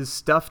allowing his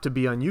stuff to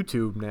be on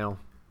YouTube now.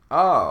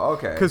 Oh,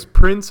 okay. Because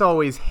Prince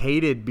always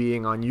hated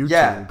being on YouTube.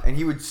 Yeah, and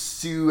he would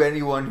sue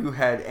anyone who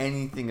had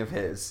anything of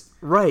his.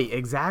 Right,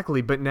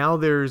 exactly. But now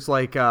there's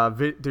like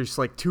there's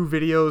like 2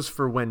 videos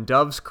for When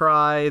Doves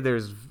Cry.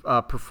 There's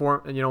a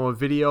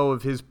video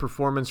of his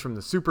performance from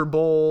the Super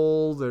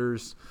Bowl.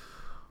 There's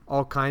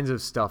all kinds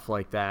of stuff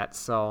like that.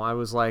 So I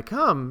was like,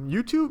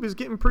 YouTube is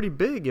getting pretty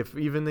big if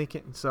even they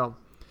can. So,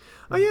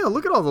 oh yeah,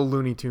 look at all the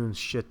Looney Tunes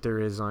shit there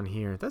is on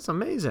here. That's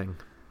amazing.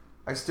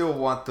 I still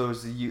want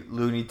those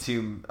Looney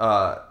Tune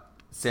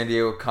San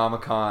Diego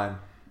Comic-Con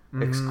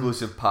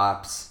exclusive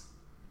pops.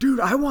 Dude,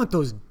 I want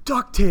those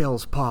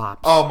DuckTales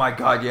pops. Oh my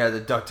god, yeah,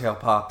 the DuckTale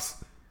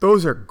pops.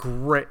 Those are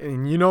great.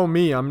 And you know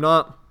me, I'm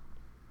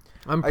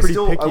pretty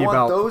picky about... I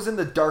want those and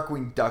the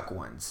Darkwing Duck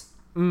ones.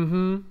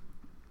 Mm-hmm.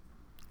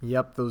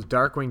 Yep, those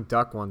Darkwing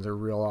Duck ones are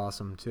real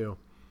awesome too.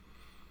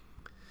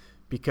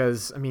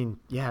 Because, I mean,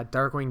 yeah,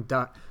 Darkwing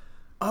Duck...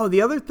 Oh,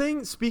 the other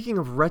thing, speaking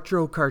of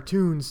retro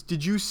cartoons,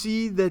 did you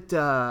see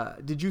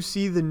that? Did you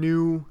see the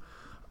new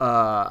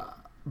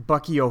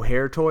Bucky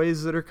O'Hare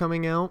toys that are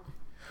coming out?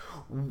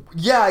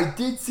 Yeah, I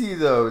did see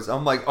those.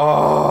 I'm like,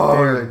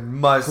 oh,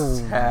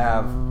 must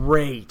have.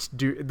 Great,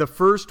 dude. The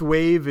first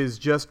wave is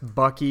just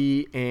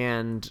Bucky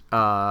and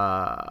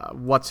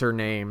what's her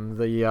name?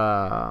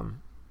 The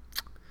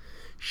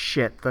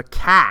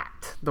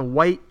cat, the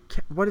white.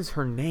 What is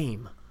her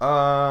name?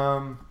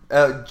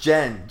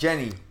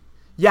 Jenny.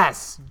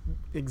 Yes,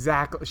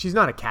 exactly. She's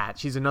not a cat.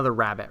 She's another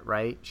rabbit,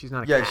 right? She's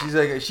not a cat.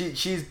 Yeah,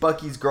 she's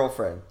Bucky's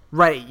girlfriend.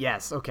 Right,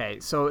 yes. Okay.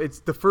 So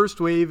it's the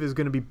first wave is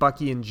going to be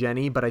Bucky and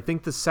Jenny, but I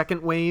think the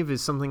second wave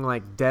is something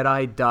like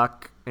Deadeye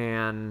Duck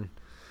and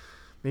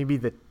maybe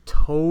the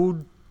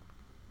Toad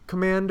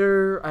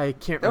Commander. I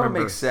can't remember. That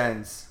would make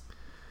sense.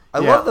 I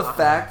love the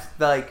fact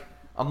that like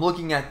I'm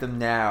looking at them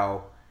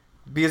now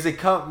because they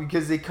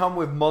come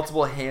with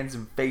multiple hands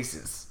and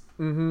faces.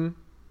 Mm-hmm.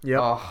 Yep.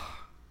 Oh.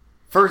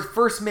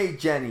 First made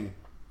Jenny.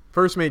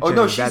 First made Jenny. Oh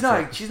no, she's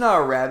not. She's not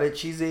a rabbit.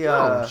 She's a.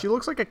 No, she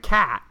looks like a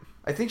cat.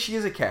 I think she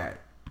is a cat.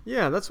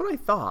 Yeah, that's what I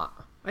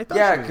thought. She was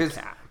a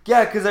cat.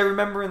 Yeah, because I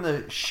remember in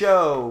the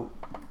show,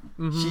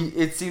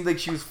 it seemed like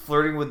she was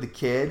flirting with the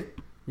kid.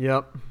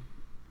 Yep.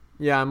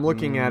 Yeah, I'm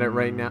looking at it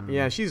right now.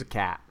 Yeah, she's a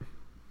cat.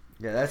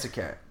 Yeah, that's a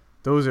cat.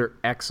 Those are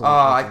excellent.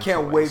 Oh, I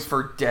can't wait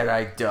for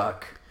Deadeye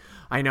Duck.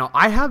 I know.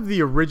 I have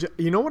the original.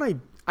 You know what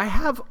I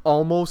have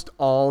almost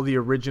all the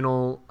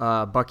original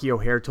Bucky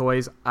O'Hare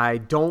toys. I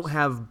don't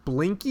have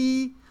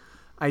Blinky.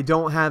 I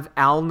don't have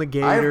Al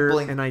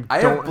Negator,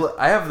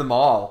 I have them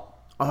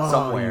all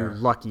somewhere. You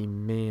lucky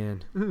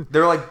man.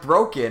 They're like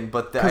broken,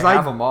 but I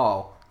have them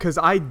all. Because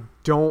I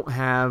don't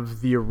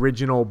have the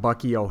original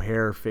Bucky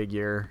O'Hare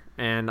figure,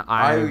 and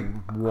I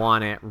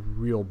want it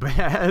real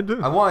bad.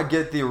 I want to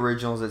get the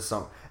originals at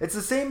some. It's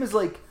the same as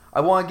like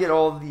I want to get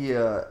all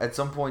the at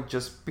some point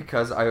just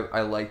because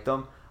I like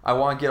them. I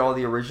want to get all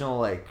the original,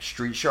 like,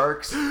 Street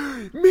Sharks.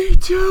 Me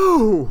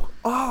too!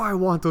 Oh, I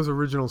want those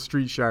original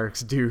Street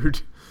Sharks,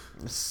 dude.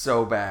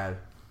 So bad.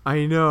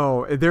 I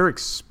know. They're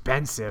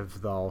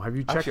expensive, though. Have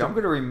you checked Actually, I'm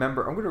going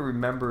to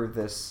remember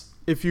this.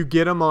 if you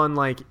get them on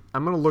like,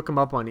 I'm gonna look them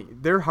up on.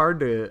 They're hard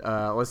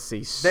to. Let's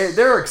see.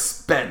 They're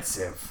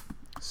expensive.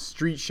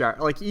 Street Shark,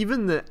 like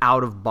even the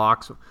out of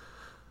box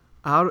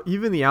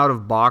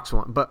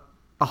one, but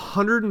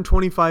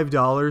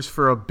 $125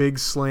 for a big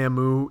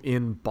Slamoo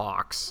in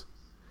box.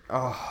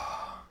 Oh.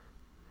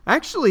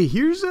 Actually,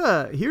 here's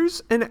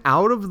an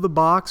out of the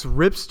box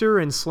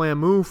Ripster and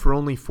Slamoo for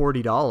only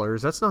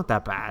 $40. That's not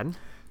that bad.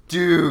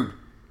 Dude,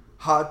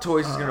 Hot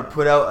Toys is gonna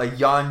put out a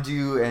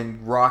Yondu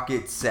and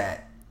Rocket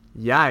set.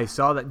 Yeah, I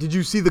saw that. Did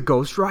you see the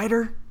Ghost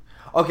Rider?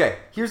 Okay,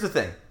 here's the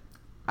thing.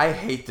 I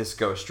hate this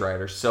Ghost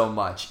Rider so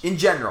much. In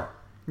general.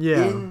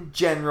 Yeah. In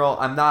general,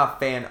 I'm not a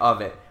fan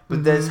of it.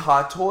 But this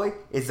Hot Toy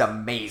is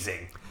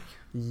amazing.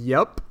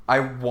 Yep. I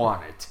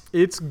want it.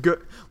 It's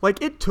good.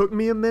 Like, it took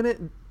me a minute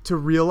to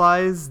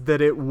realize that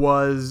it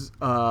was...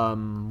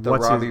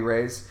 Robbie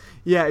Reyes?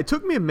 Yeah, it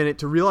took me a minute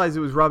to realize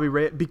it was Robbie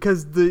Reyes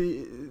because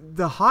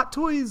the Hot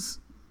Toys,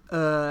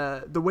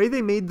 the way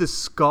they made the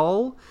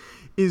skull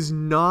is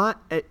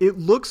not... It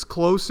looks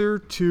closer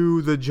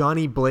to the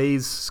Johnny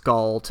Blaze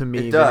skull to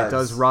me than it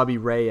does Robbie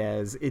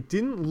Reyes. It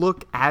didn't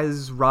look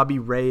as Robbie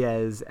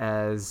Reyes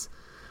as...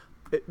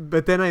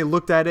 But then I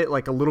looked at it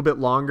like a little bit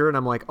longer and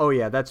I'm like, oh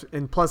yeah, that's...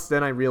 And plus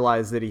then I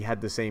realized that he had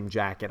the same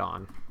jacket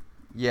on.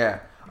 Yeah.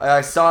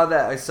 I saw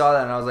that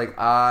and I was like,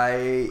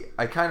 I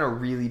kind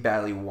of really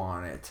badly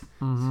want it.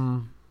 Mm-hmm.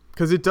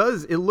 Because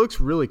it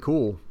looks really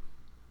cool.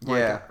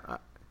 Yeah.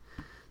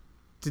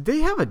 Did they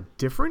have a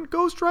different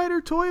Ghost Rider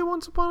toy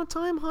once upon a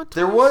time? Hot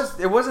Toys?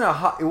 It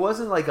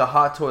wasn't like a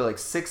Hot Toy like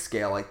 6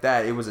 scale like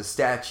that. It was a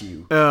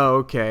statue. Oh,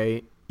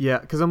 okay. Yeah,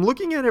 because I'm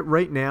looking at it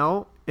right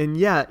now, and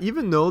yeah,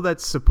 even though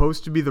that's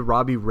supposed to be the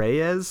Robbie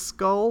Reyes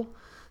skull,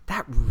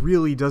 that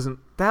really doesn't...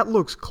 That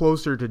looks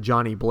closer to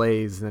Johnny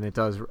Blaze than it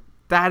does...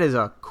 That is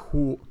a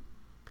cool...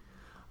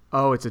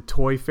 Oh, it's a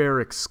Toy Fair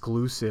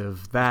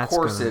exclusive. That's of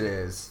course it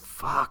is.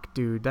 Fuck,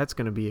 dude. That's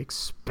going to be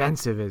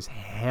expensive as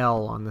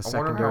hell on the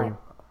secondary...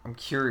 I'm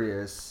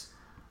curious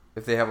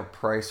if they have a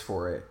price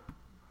for it.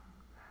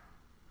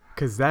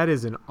 Because that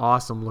is an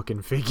awesome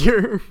looking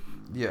figure.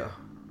 Yeah.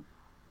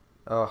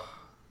 Oh.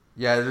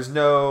 Yeah, there's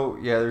no...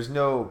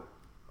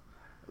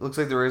 It looks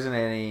like there isn't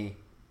any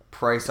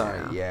price on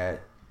it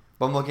yet.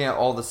 But I'm looking at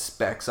all the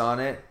specs on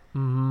it.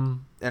 Mm-hmm.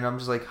 And I'm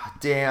just like,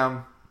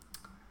 damn.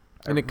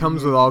 And it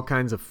comes with all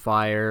kinds of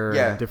fire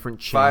and different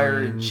chains. Fire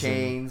and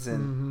chains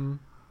and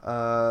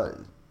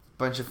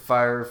bunch of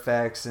fire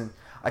effects. And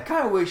I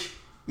kind of wish...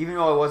 Even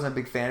though I wasn't a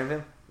big fan of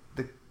him,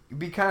 it'd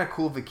be kind of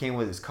cool if it came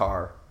with his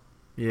car.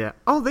 Yeah.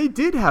 Oh, they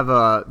did have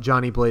a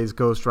Johnny Blaze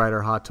Ghost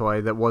Rider Hot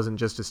Toy that wasn't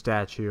just a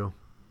statue.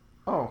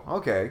 Oh,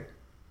 okay.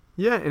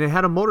 Yeah, and it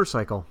had a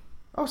motorcycle.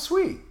 Oh,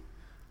 sweet.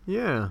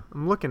 Yeah,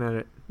 I'm looking at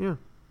it. Yeah.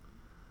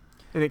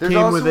 And it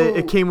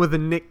came with a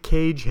Nick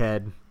Cage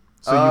head,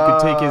 so you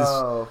could take his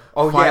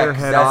fire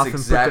head off. That's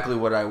exactly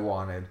what I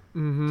wanted.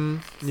 Mm-hmm.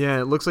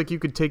 Yeah, it looks like you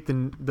could take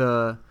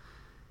the.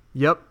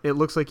 Yep, it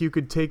looks like you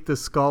could take the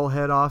skull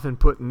head off and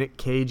put Nick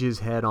Cage's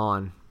head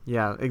on.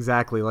 Yeah,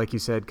 exactly, like you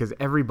said, because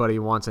everybody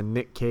wants a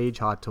Nick Cage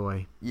Hot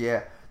Toy.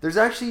 Yeah, there's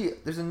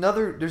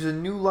a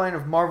new line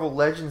of Marvel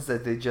Legends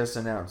that they just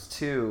announced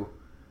too.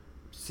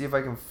 See if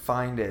I can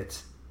find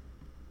it,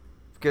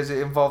 because it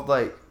involved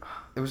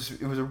it was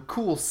a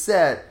cool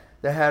set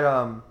that had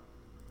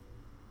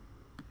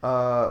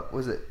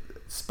was it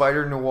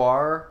Spider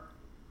Noir?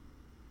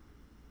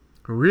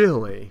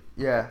 Really?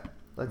 Yeah.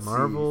 Let's see.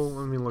 Let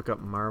me look up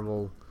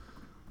Marvel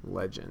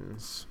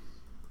Legends.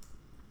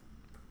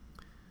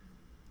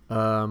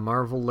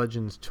 Marvel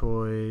Legends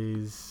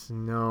toys.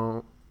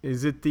 No.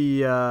 Is it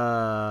the...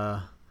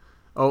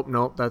 Oh,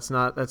 nope. That's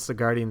the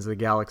Guardians of the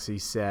Galaxy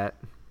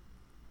set.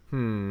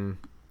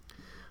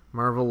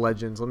 Marvel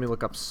Legends. Let me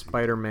look up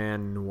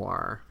Spider-Man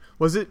Noir.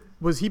 Was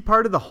he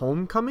part of the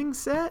Homecoming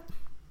set?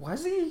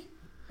 Was he?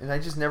 And I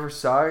just never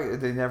saw it.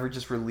 They never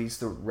just released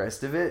the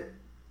rest of it?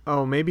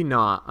 Oh, maybe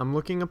not. I'm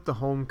looking up the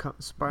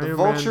Spider-Man. The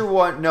Vulture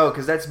one, no,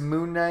 because that's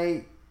Moon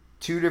Knight,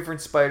 2 different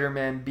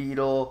Spider-Man,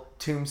 Beetle,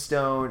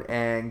 Tombstone,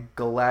 and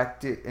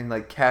Galactic, and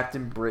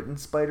Captain Britain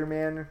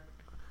Spider-Man.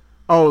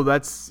 Oh,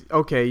 that's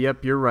okay.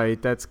 Yep, you're right.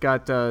 That's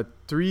got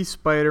 3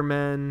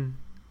 Spider-Man.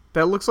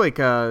 That looks like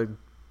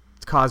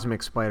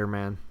Cosmic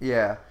Spider-Man.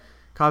 Yeah,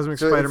 Cosmic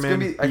Spider-Man.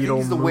 Beetle, I think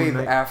he's the wave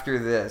after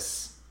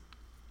this.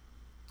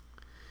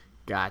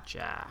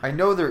 Gotcha. I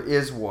know there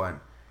is one.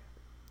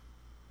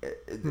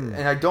 And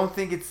I don't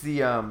think it's the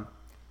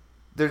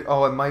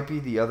it might be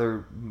the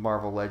other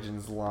Marvel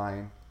Legends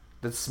line,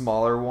 the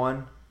smaller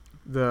one,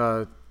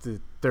 the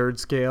 3rd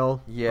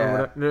scale.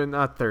 Yeah, no,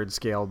 not 3rd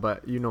scale,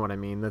 but you know what I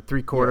mean. The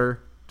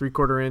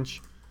 3/4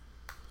 inch.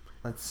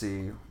 Let's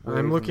see.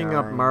 I'm looking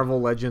up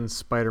Marvel Legends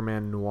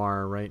Spider-Man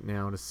Noir right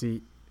now to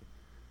see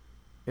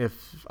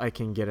if I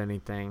can get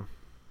anything.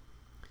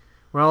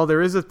 Well,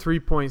 there is a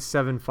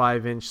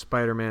 3.75 inch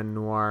Spider-Man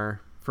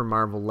Noir for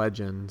Marvel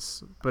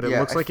Legends, but it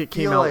looks like it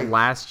came out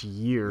last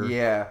year.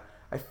 Yeah,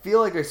 I feel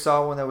like I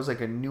saw one that was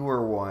a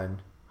newer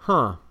one.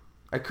 Huh.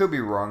 I could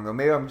be wrong though.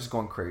 Maybe I'm just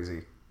going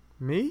crazy.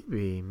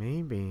 Maybe.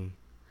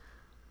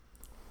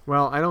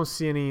 Well, I don't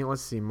see any.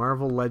 Let's see.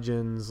 Marvel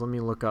Legends. Let me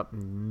look up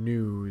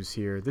news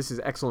here. This is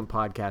excellent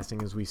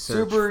podcasting as we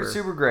search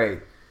Super great.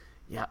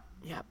 Yep.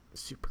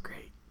 Super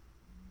great.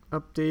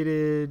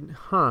 Updated.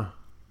 Huh.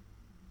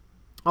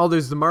 Oh,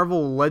 there's the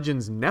Marvel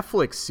Legends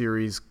Netflix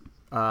series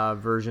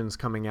versions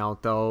coming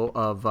out, though,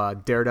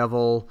 of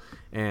Daredevil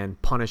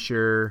and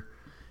Punisher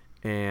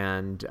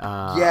and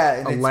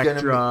and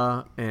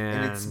Elektra.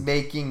 And it's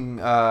making...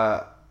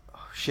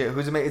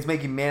 who's it making? It's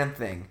making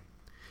Man-Thing.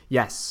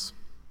 Yes.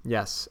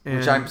 And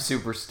which I'm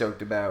super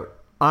stoked about.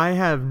 I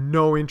have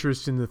no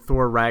interest in the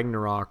Thor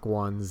Ragnarok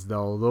ones,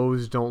 though.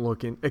 Those don't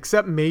look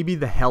except maybe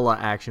the Hela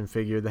action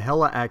figure. The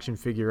Hela action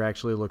figure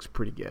actually looks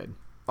pretty good.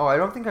 Oh, I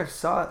don't think I've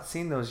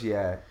seen those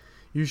yet.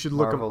 You should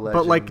look them.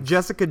 But like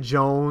Jessica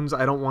Jones,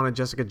 I don't want a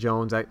Jessica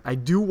Jones. I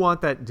do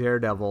want that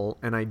Daredevil,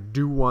 and I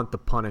do want the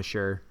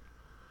Punisher.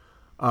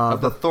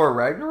 Of the Thor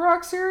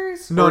Ragnarok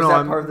series? No, or is that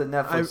I'm part of the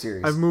Netflix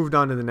series? I've moved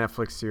on to the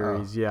Netflix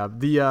series. Yeah,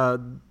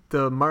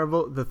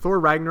 the Thor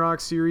Ragnarok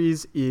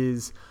series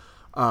is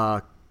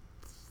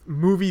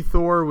movie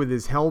Thor with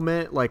his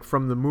helmet, like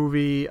from the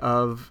movie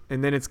of,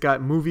 and then it's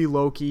got movie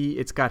Loki.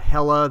 It's got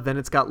Hela. Then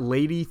it's got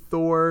Lady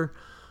Thor.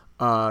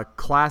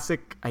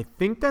 Classic. I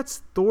think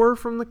that's Thor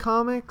from the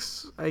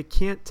comics. I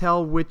can't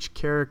tell which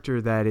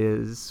character that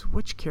is.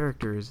 Which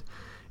characters?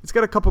 It's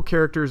got a couple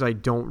characters I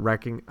don't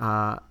reckon.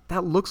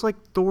 That looks like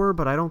Thor,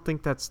 but I don't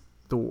think that's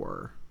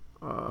Thor.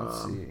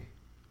 Let's see.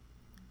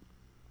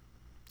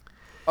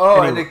 Oh,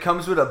 anyway. And it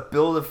comes with a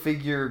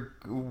Build-A-Figure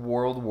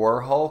World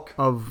War Hulk.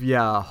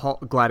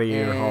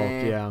 Gladiator Hulk,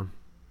 yeah.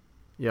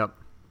 Yep.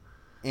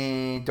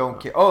 And don't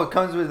care. Oh, it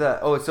comes with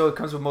so it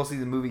comes with mostly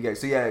the movie guys.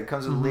 So yeah, it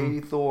comes with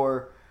Lady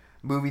Thor,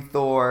 movie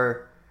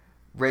Thor,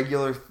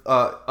 regular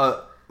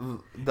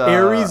the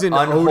Ares and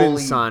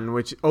Odin's son,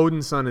 which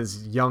Odin's son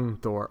is young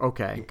Thor.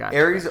 Okay, gotcha.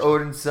 Ares,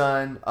 Odin's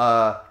son,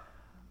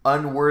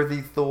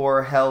 unworthy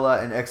Thor,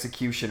 Hela, and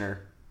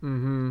Executioner.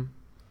 Mm-hmm.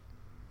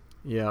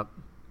 Yep.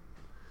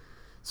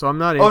 So I'm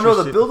not interested. Oh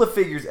no, the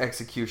Build-A-Figure's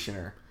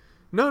Executioner.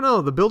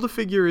 No, the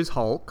Build-A-Figure is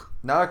Hulk.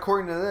 Not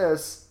according to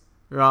this.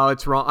 Well,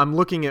 it's wrong. I'm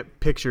looking at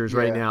pictures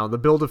right now. The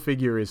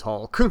Build-A-Figure is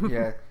Hulk.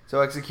 Yeah.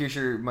 So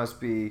Executioner must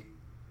be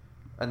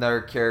another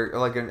character,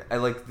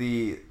 like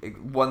the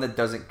one that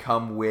doesn't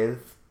come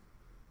with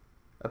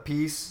a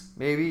piece,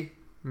 maybe.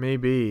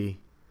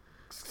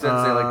 Since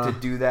they like to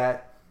do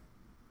that.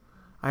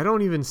 I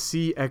don't even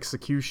see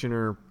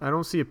Executioner. I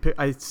don't see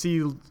I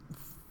see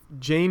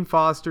Jane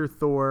Foster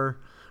Thor,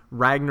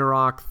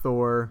 Ragnarok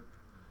Thor,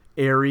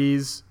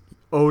 Ares,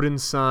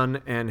 Odin's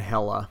son, and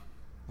Hela.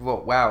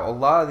 Well, wow, a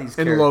lot of these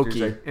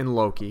characters. And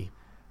Loki.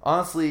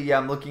 Honestly, yeah,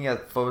 I'm looking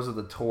at photos of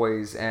the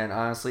toys, and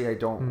honestly, I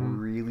don't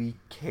really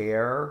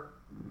care.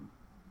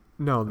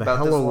 No, the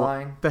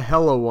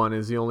Hela one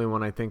is the only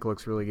one I think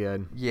looks really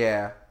good.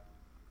 Yeah,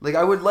 like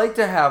I would like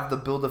to have the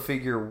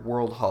Build-A-Figure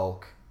World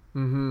Hulk.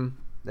 Mm-hmm.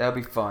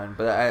 That'd be fun,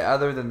 but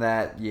other than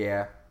that,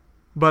 yeah.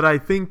 But I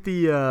think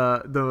the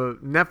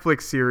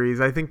Netflix series,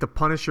 I think the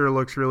Punisher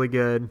looks really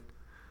good.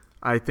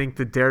 I think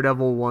the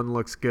Daredevil one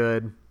looks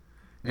good.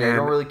 Yeah, I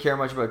don't really care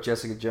much about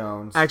Jessica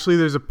Jones. Actually,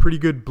 there's a pretty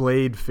good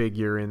Blade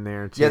figure in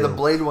there too. Yeah, the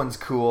Blade one's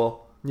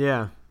cool.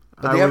 Yeah,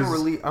 but they haven't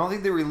released. I don't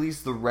think they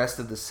released the rest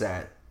of the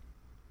set.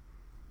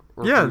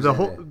 Yeah,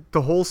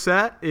 the whole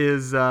set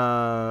is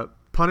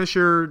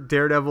Punisher,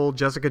 Daredevil,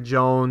 Jessica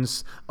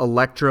Jones,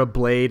 Elektra,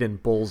 Blade,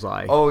 and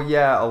Bullseye. Oh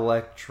yeah,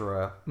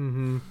 Elektra.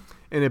 Mm-hmm.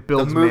 And it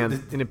builds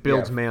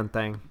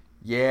Man-Thing.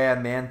 Yeah,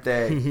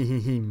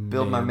 Man-Thing.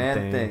 Build my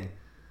Man-Thing.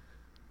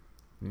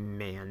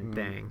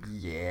 Man-Thing.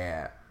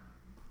 Yeah.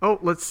 Oh,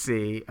 let's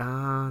see.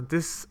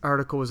 This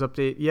article was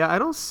updated. Yeah, I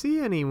don't see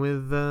any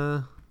with...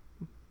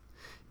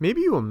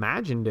 Maybe you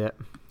imagined it.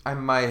 I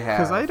might have.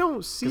 Because I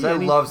don't see any...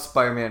 Because I love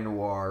Spider-Man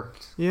Noir.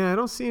 Yeah, I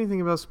don't see anything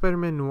about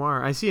Spider-Man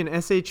Noir. I see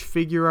an SH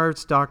Figure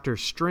Arts Doctor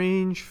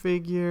Strange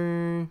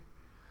figure.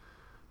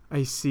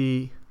 I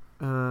see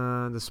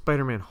the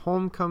Spider-Man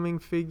Homecoming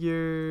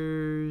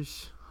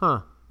figures.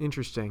 Huh,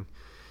 interesting.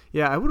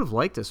 Yeah, I would have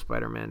liked a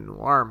Spider-Man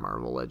Noir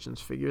Marvel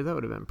Legends figure. That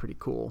would have been pretty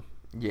cool.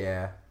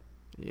 Yeah.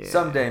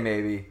 Someday,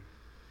 maybe.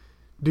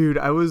 Dude,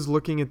 I was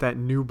looking at that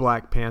new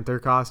Black Panther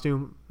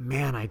costume.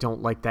 Man, I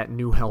don't like that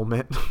new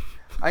helmet.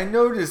 I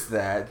noticed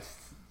that.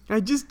 I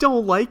just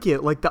don't like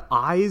it. Like, the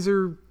eyes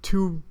are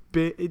too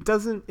big. It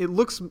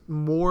looks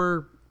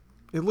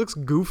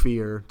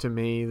goofier to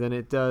me than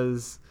it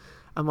does.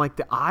 I'm like,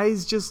 the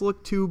eyes just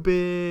look too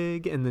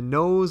big, and the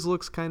nose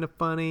looks kind of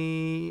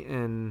funny,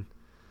 and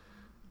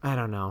I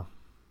don't know.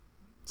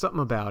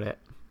 Something about it.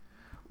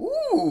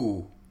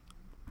 Ooh.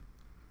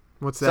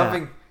 What's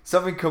that?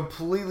 Something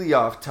completely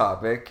off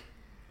topic.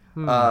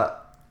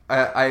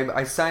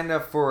 I signed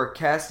up for a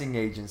casting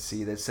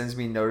agency that sends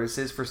me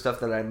notices for stuff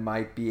that I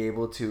might be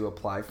able to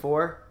apply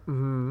for.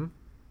 Mm-hmm.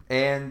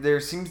 And there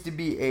seems to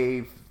be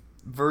a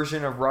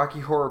version of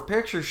Rocky Horror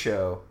Picture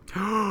Show.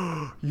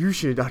 You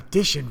should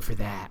audition for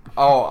that.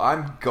 Oh,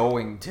 I'm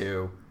going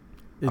to.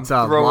 It's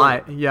a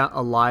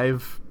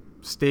live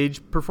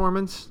stage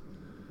performance?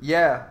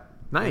 Yeah.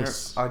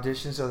 Nice.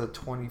 Auditions are the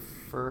 24th.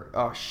 21st.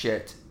 Oh,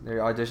 shit. The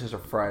auditions are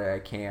Friday. I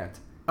can't.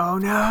 Oh,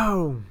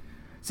 no.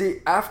 See,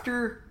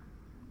 after...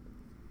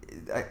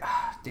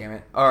 damn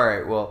it. All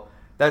right, well,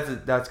 that's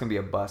going to be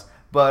a bust.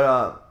 But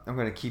I'm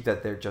going to keep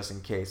that there just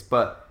in case.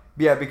 But,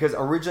 yeah, because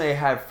originally I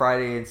had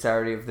Friday and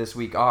Saturday of this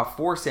week off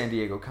for San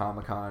Diego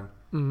Comic-Con.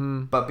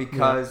 Mm-hmm. But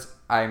because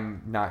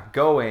I'm not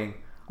going,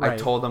 right. I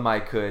told them I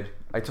could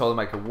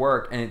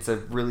work, and it's a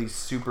really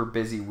super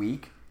busy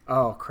week.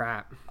 Oh,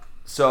 crap.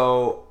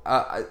 So,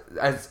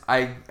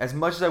 as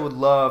much as I would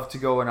love to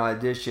go and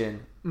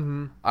audition,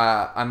 mm-hmm.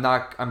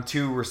 I'm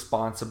too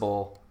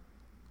responsible.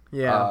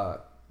 Yeah.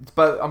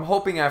 But I'm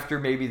hoping after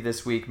maybe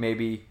this week,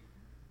 maybe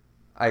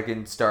I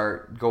can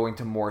start going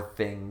to more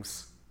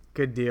things.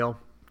 Good deal.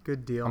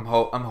 I'm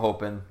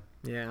hoping.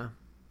 Yeah.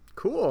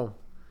 Cool.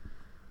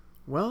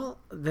 Well,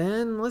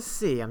 then, let's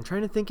see. I'm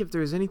trying to think if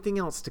there's anything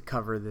else to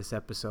cover this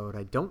episode.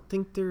 I don't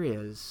think there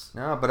is.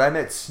 No, but I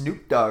met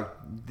Snoop Dogg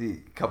a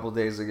couple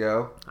days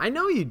ago. I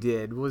know you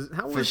did. How was that?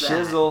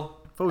 Shizzle.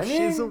 Faux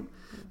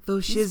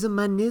shizzle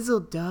my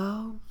nizzle,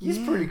 dog. He's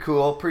pretty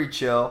cool, pretty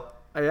chill.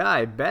 Yeah,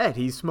 I bet.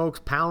 He smokes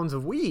pounds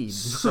of weed.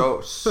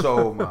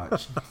 So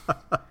much.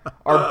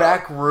 Our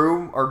back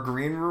room, our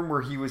green room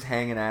where he was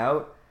hanging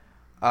out.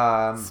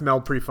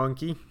 Smelled pretty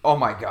funky. Oh,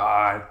 my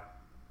God.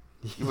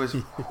 It was,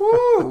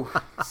 whoo.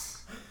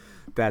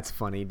 That's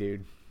funny,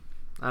 dude.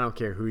 I don't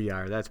care who you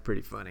are. That's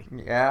pretty funny.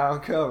 Yeah, I'll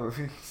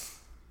cover.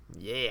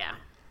 Yeah.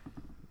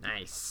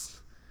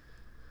 Nice.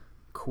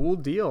 Cool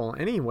deal.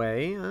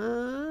 Anyway,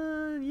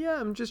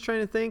 yeah, I'm just trying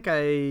to think.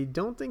 I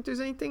don't think there's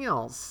anything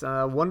else.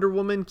 Wonder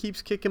Woman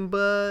keeps kicking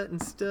butt and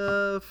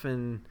stuff,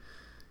 and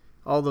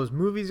all those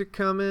movies are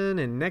coming,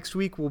 and next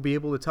week we'll be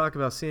able to talk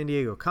about San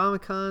Diego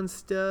Comic-Con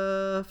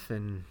stuff,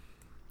 and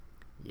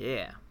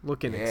yeah,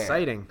 looking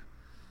exciting.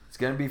 It's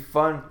going to be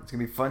fun. It's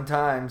going to be fun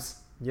times.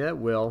 Yeah, it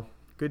will.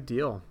 Good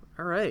deal.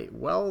 All right.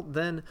 Well,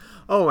 then.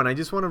 Oh, and I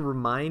just want to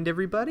remind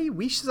everybody,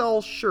 we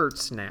sell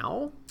shirts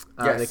now.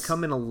 Yes. They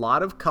come in a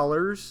lot of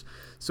colors.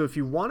 So if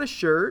you want a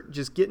shirt,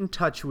 just get in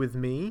touch with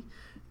me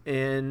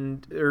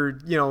through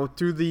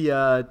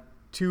the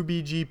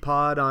 2BG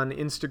Pod on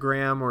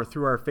Instagram or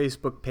through our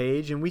Facebook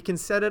page, and we can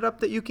set it up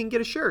that you can get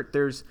a shirt.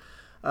 There's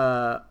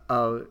a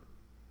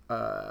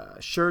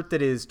shirt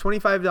that is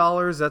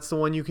 $25. That's the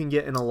one you can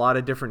get in a lot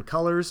of different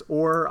colors.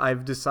 Or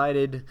I've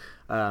decided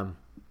I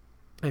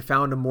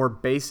found a more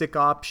basic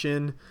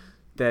option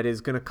that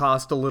is going to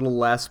cost a little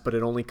less, but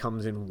it only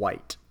comes in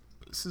white.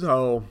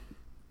 So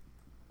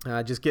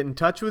just get in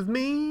touch with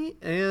me,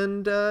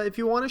 and if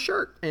you want a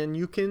shirt, and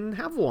you can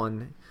have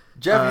one.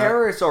 Jeff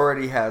Harris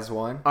already has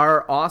one.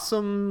 Our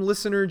awesome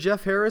listener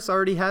Jeff Harris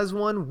already has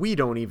one. We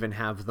don't even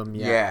have them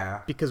yet.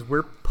 Yeah. Because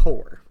we're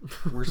poor.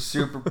 We're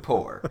super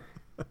poor.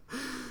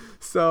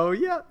 So,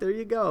 yeah, there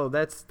you go.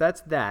 That's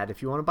that.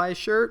 If you want to buy a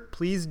shirt,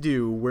 please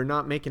do. We're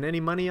not making any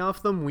money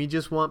off them. We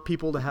just want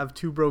people to have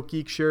Two Broke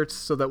Geeks shirts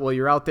so that while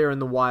you're out there in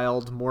the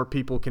wild, more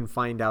people can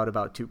find out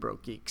about Two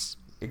Broke Geeks.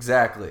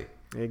 Exactly.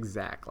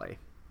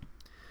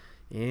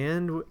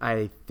 And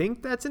I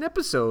think that's an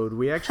episode.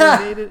 We actually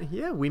made it.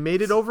 Yeah, we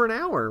made it over an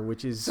hour,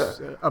 which is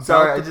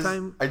about the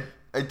time. I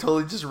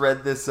totally just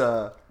read this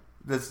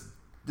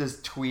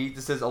tweet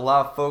that says a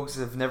lot of folks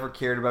have never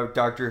cared about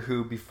Doctor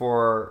Who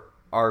before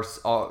are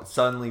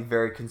suddenly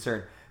very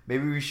concerned.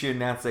 Maybe we should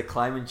announce that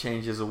climate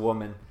change is a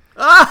woman.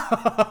 Burn!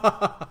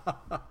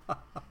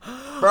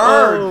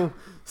 Oh,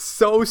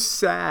 so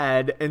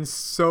sad and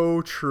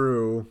so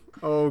true.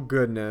 Oh,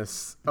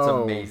 goodness. It's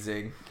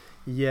amazing.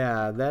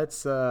 Yeah,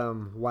 that's,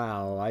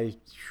 wow.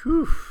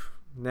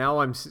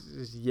 Now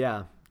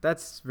yeah,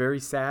 that's very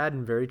sad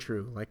and very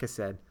true. Like I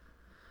said.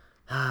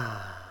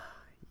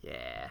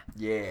 Yeah.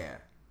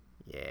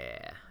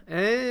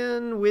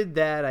 And with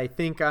that, I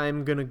think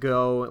I'm going to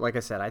go, like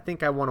I said, I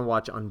think I want to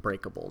watch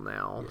Unbreakable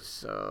now. Yes.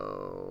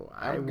 So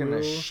I'm going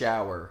to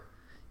shower.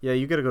 Yeah,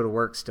 you got to go to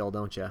work still,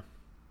 don't you?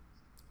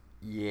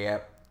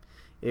 Yep.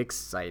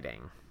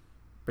 Exciting.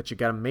 But you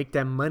got to make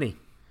that money.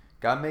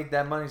 Got to make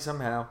that money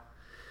somehow.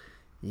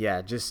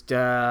 Yeah, just,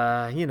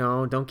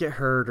 don't get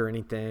hurt or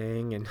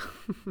anything. And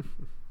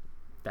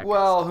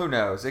well, who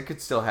knows? It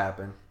could still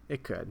happen.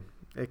 It could.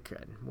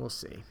 We'll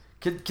see.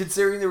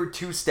 Considering there were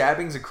 2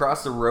 stabbings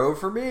across the road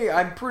for me,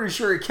 I'm pretty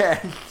sure it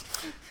can.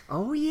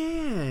 Oh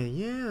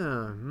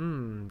yeah.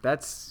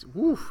 That's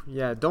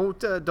yeah.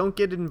 Don't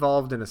get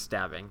involved in a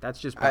stabbing. That's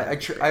just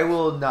I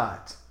will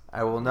not.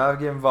 I will not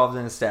get involved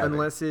in a stabbing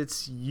unless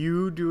it's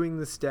you doing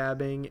the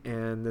stabbing,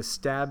 and the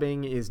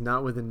stabbing is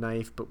not with a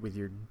knife but with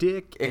your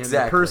dick. Exactly.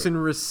 And the person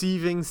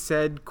receiving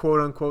said quote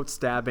unquote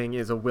stabbing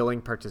is a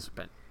willing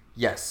participant.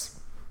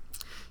 Yes.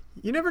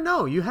 You never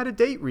know. You had a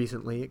date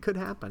recently. It could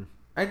happen.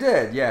 I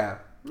did, yeah.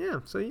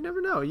 Yeah, so you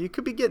never know. You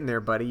could be getting there,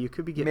 buddy. You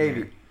could be getting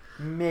there.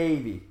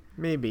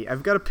 Maybe.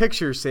 I've got a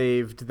picture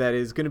saved that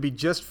is going to be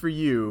just for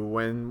you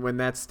when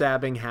that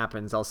stabbing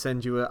happens. I'll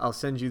send you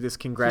this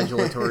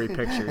congratulatory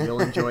picture.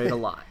 You'll enjoy it a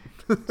lot.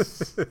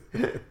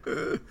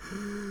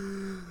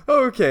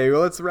 Okay,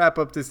 well, let's wrap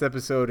up this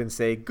episode and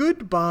say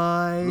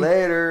goodbye.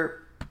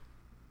 Later.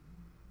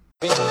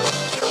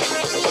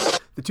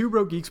 The The Two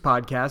Broke Geeks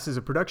podcast is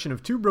a production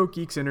of Two Broke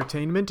Geeks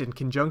Entertainment in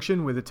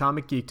conjunction with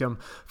Atomic Geekdom.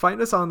 Find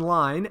us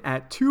online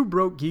at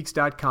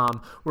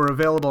twobrokegeeks.com. We're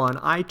available on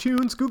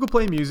iTunes, Google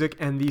Play Music,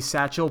 and the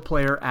Satchel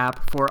Player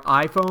app for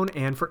iPhone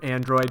and for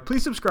Android.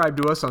 Please subscribe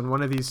to us on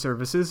one of these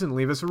services and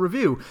leave us a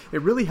review.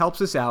 It really helps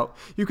us out.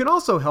 You can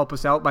also help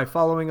us out by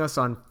following us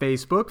on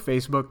Facebook,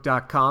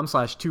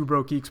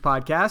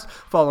 facebook.com/twobrokegeekspodcast,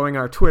 following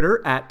our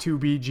Twitter at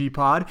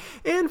 2BGPod,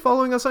 and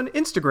following us on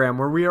Instagram,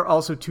 where we are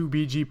also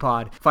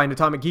 2BGPod. Find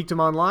Atomic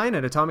Geekdom online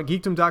at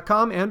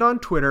atomicgeekdom.com and on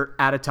Twitter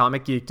at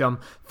Atomic Geekdom.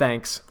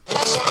 Thanks.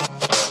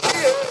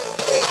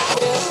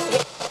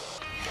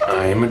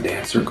 I'm a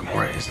dancer,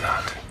 Gamora is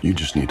not. You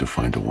just need to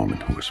find a woman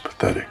who is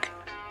pathetic.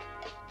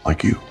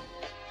 Like you.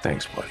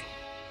 Thanks, buddy.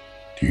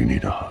 Do you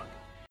need a hug?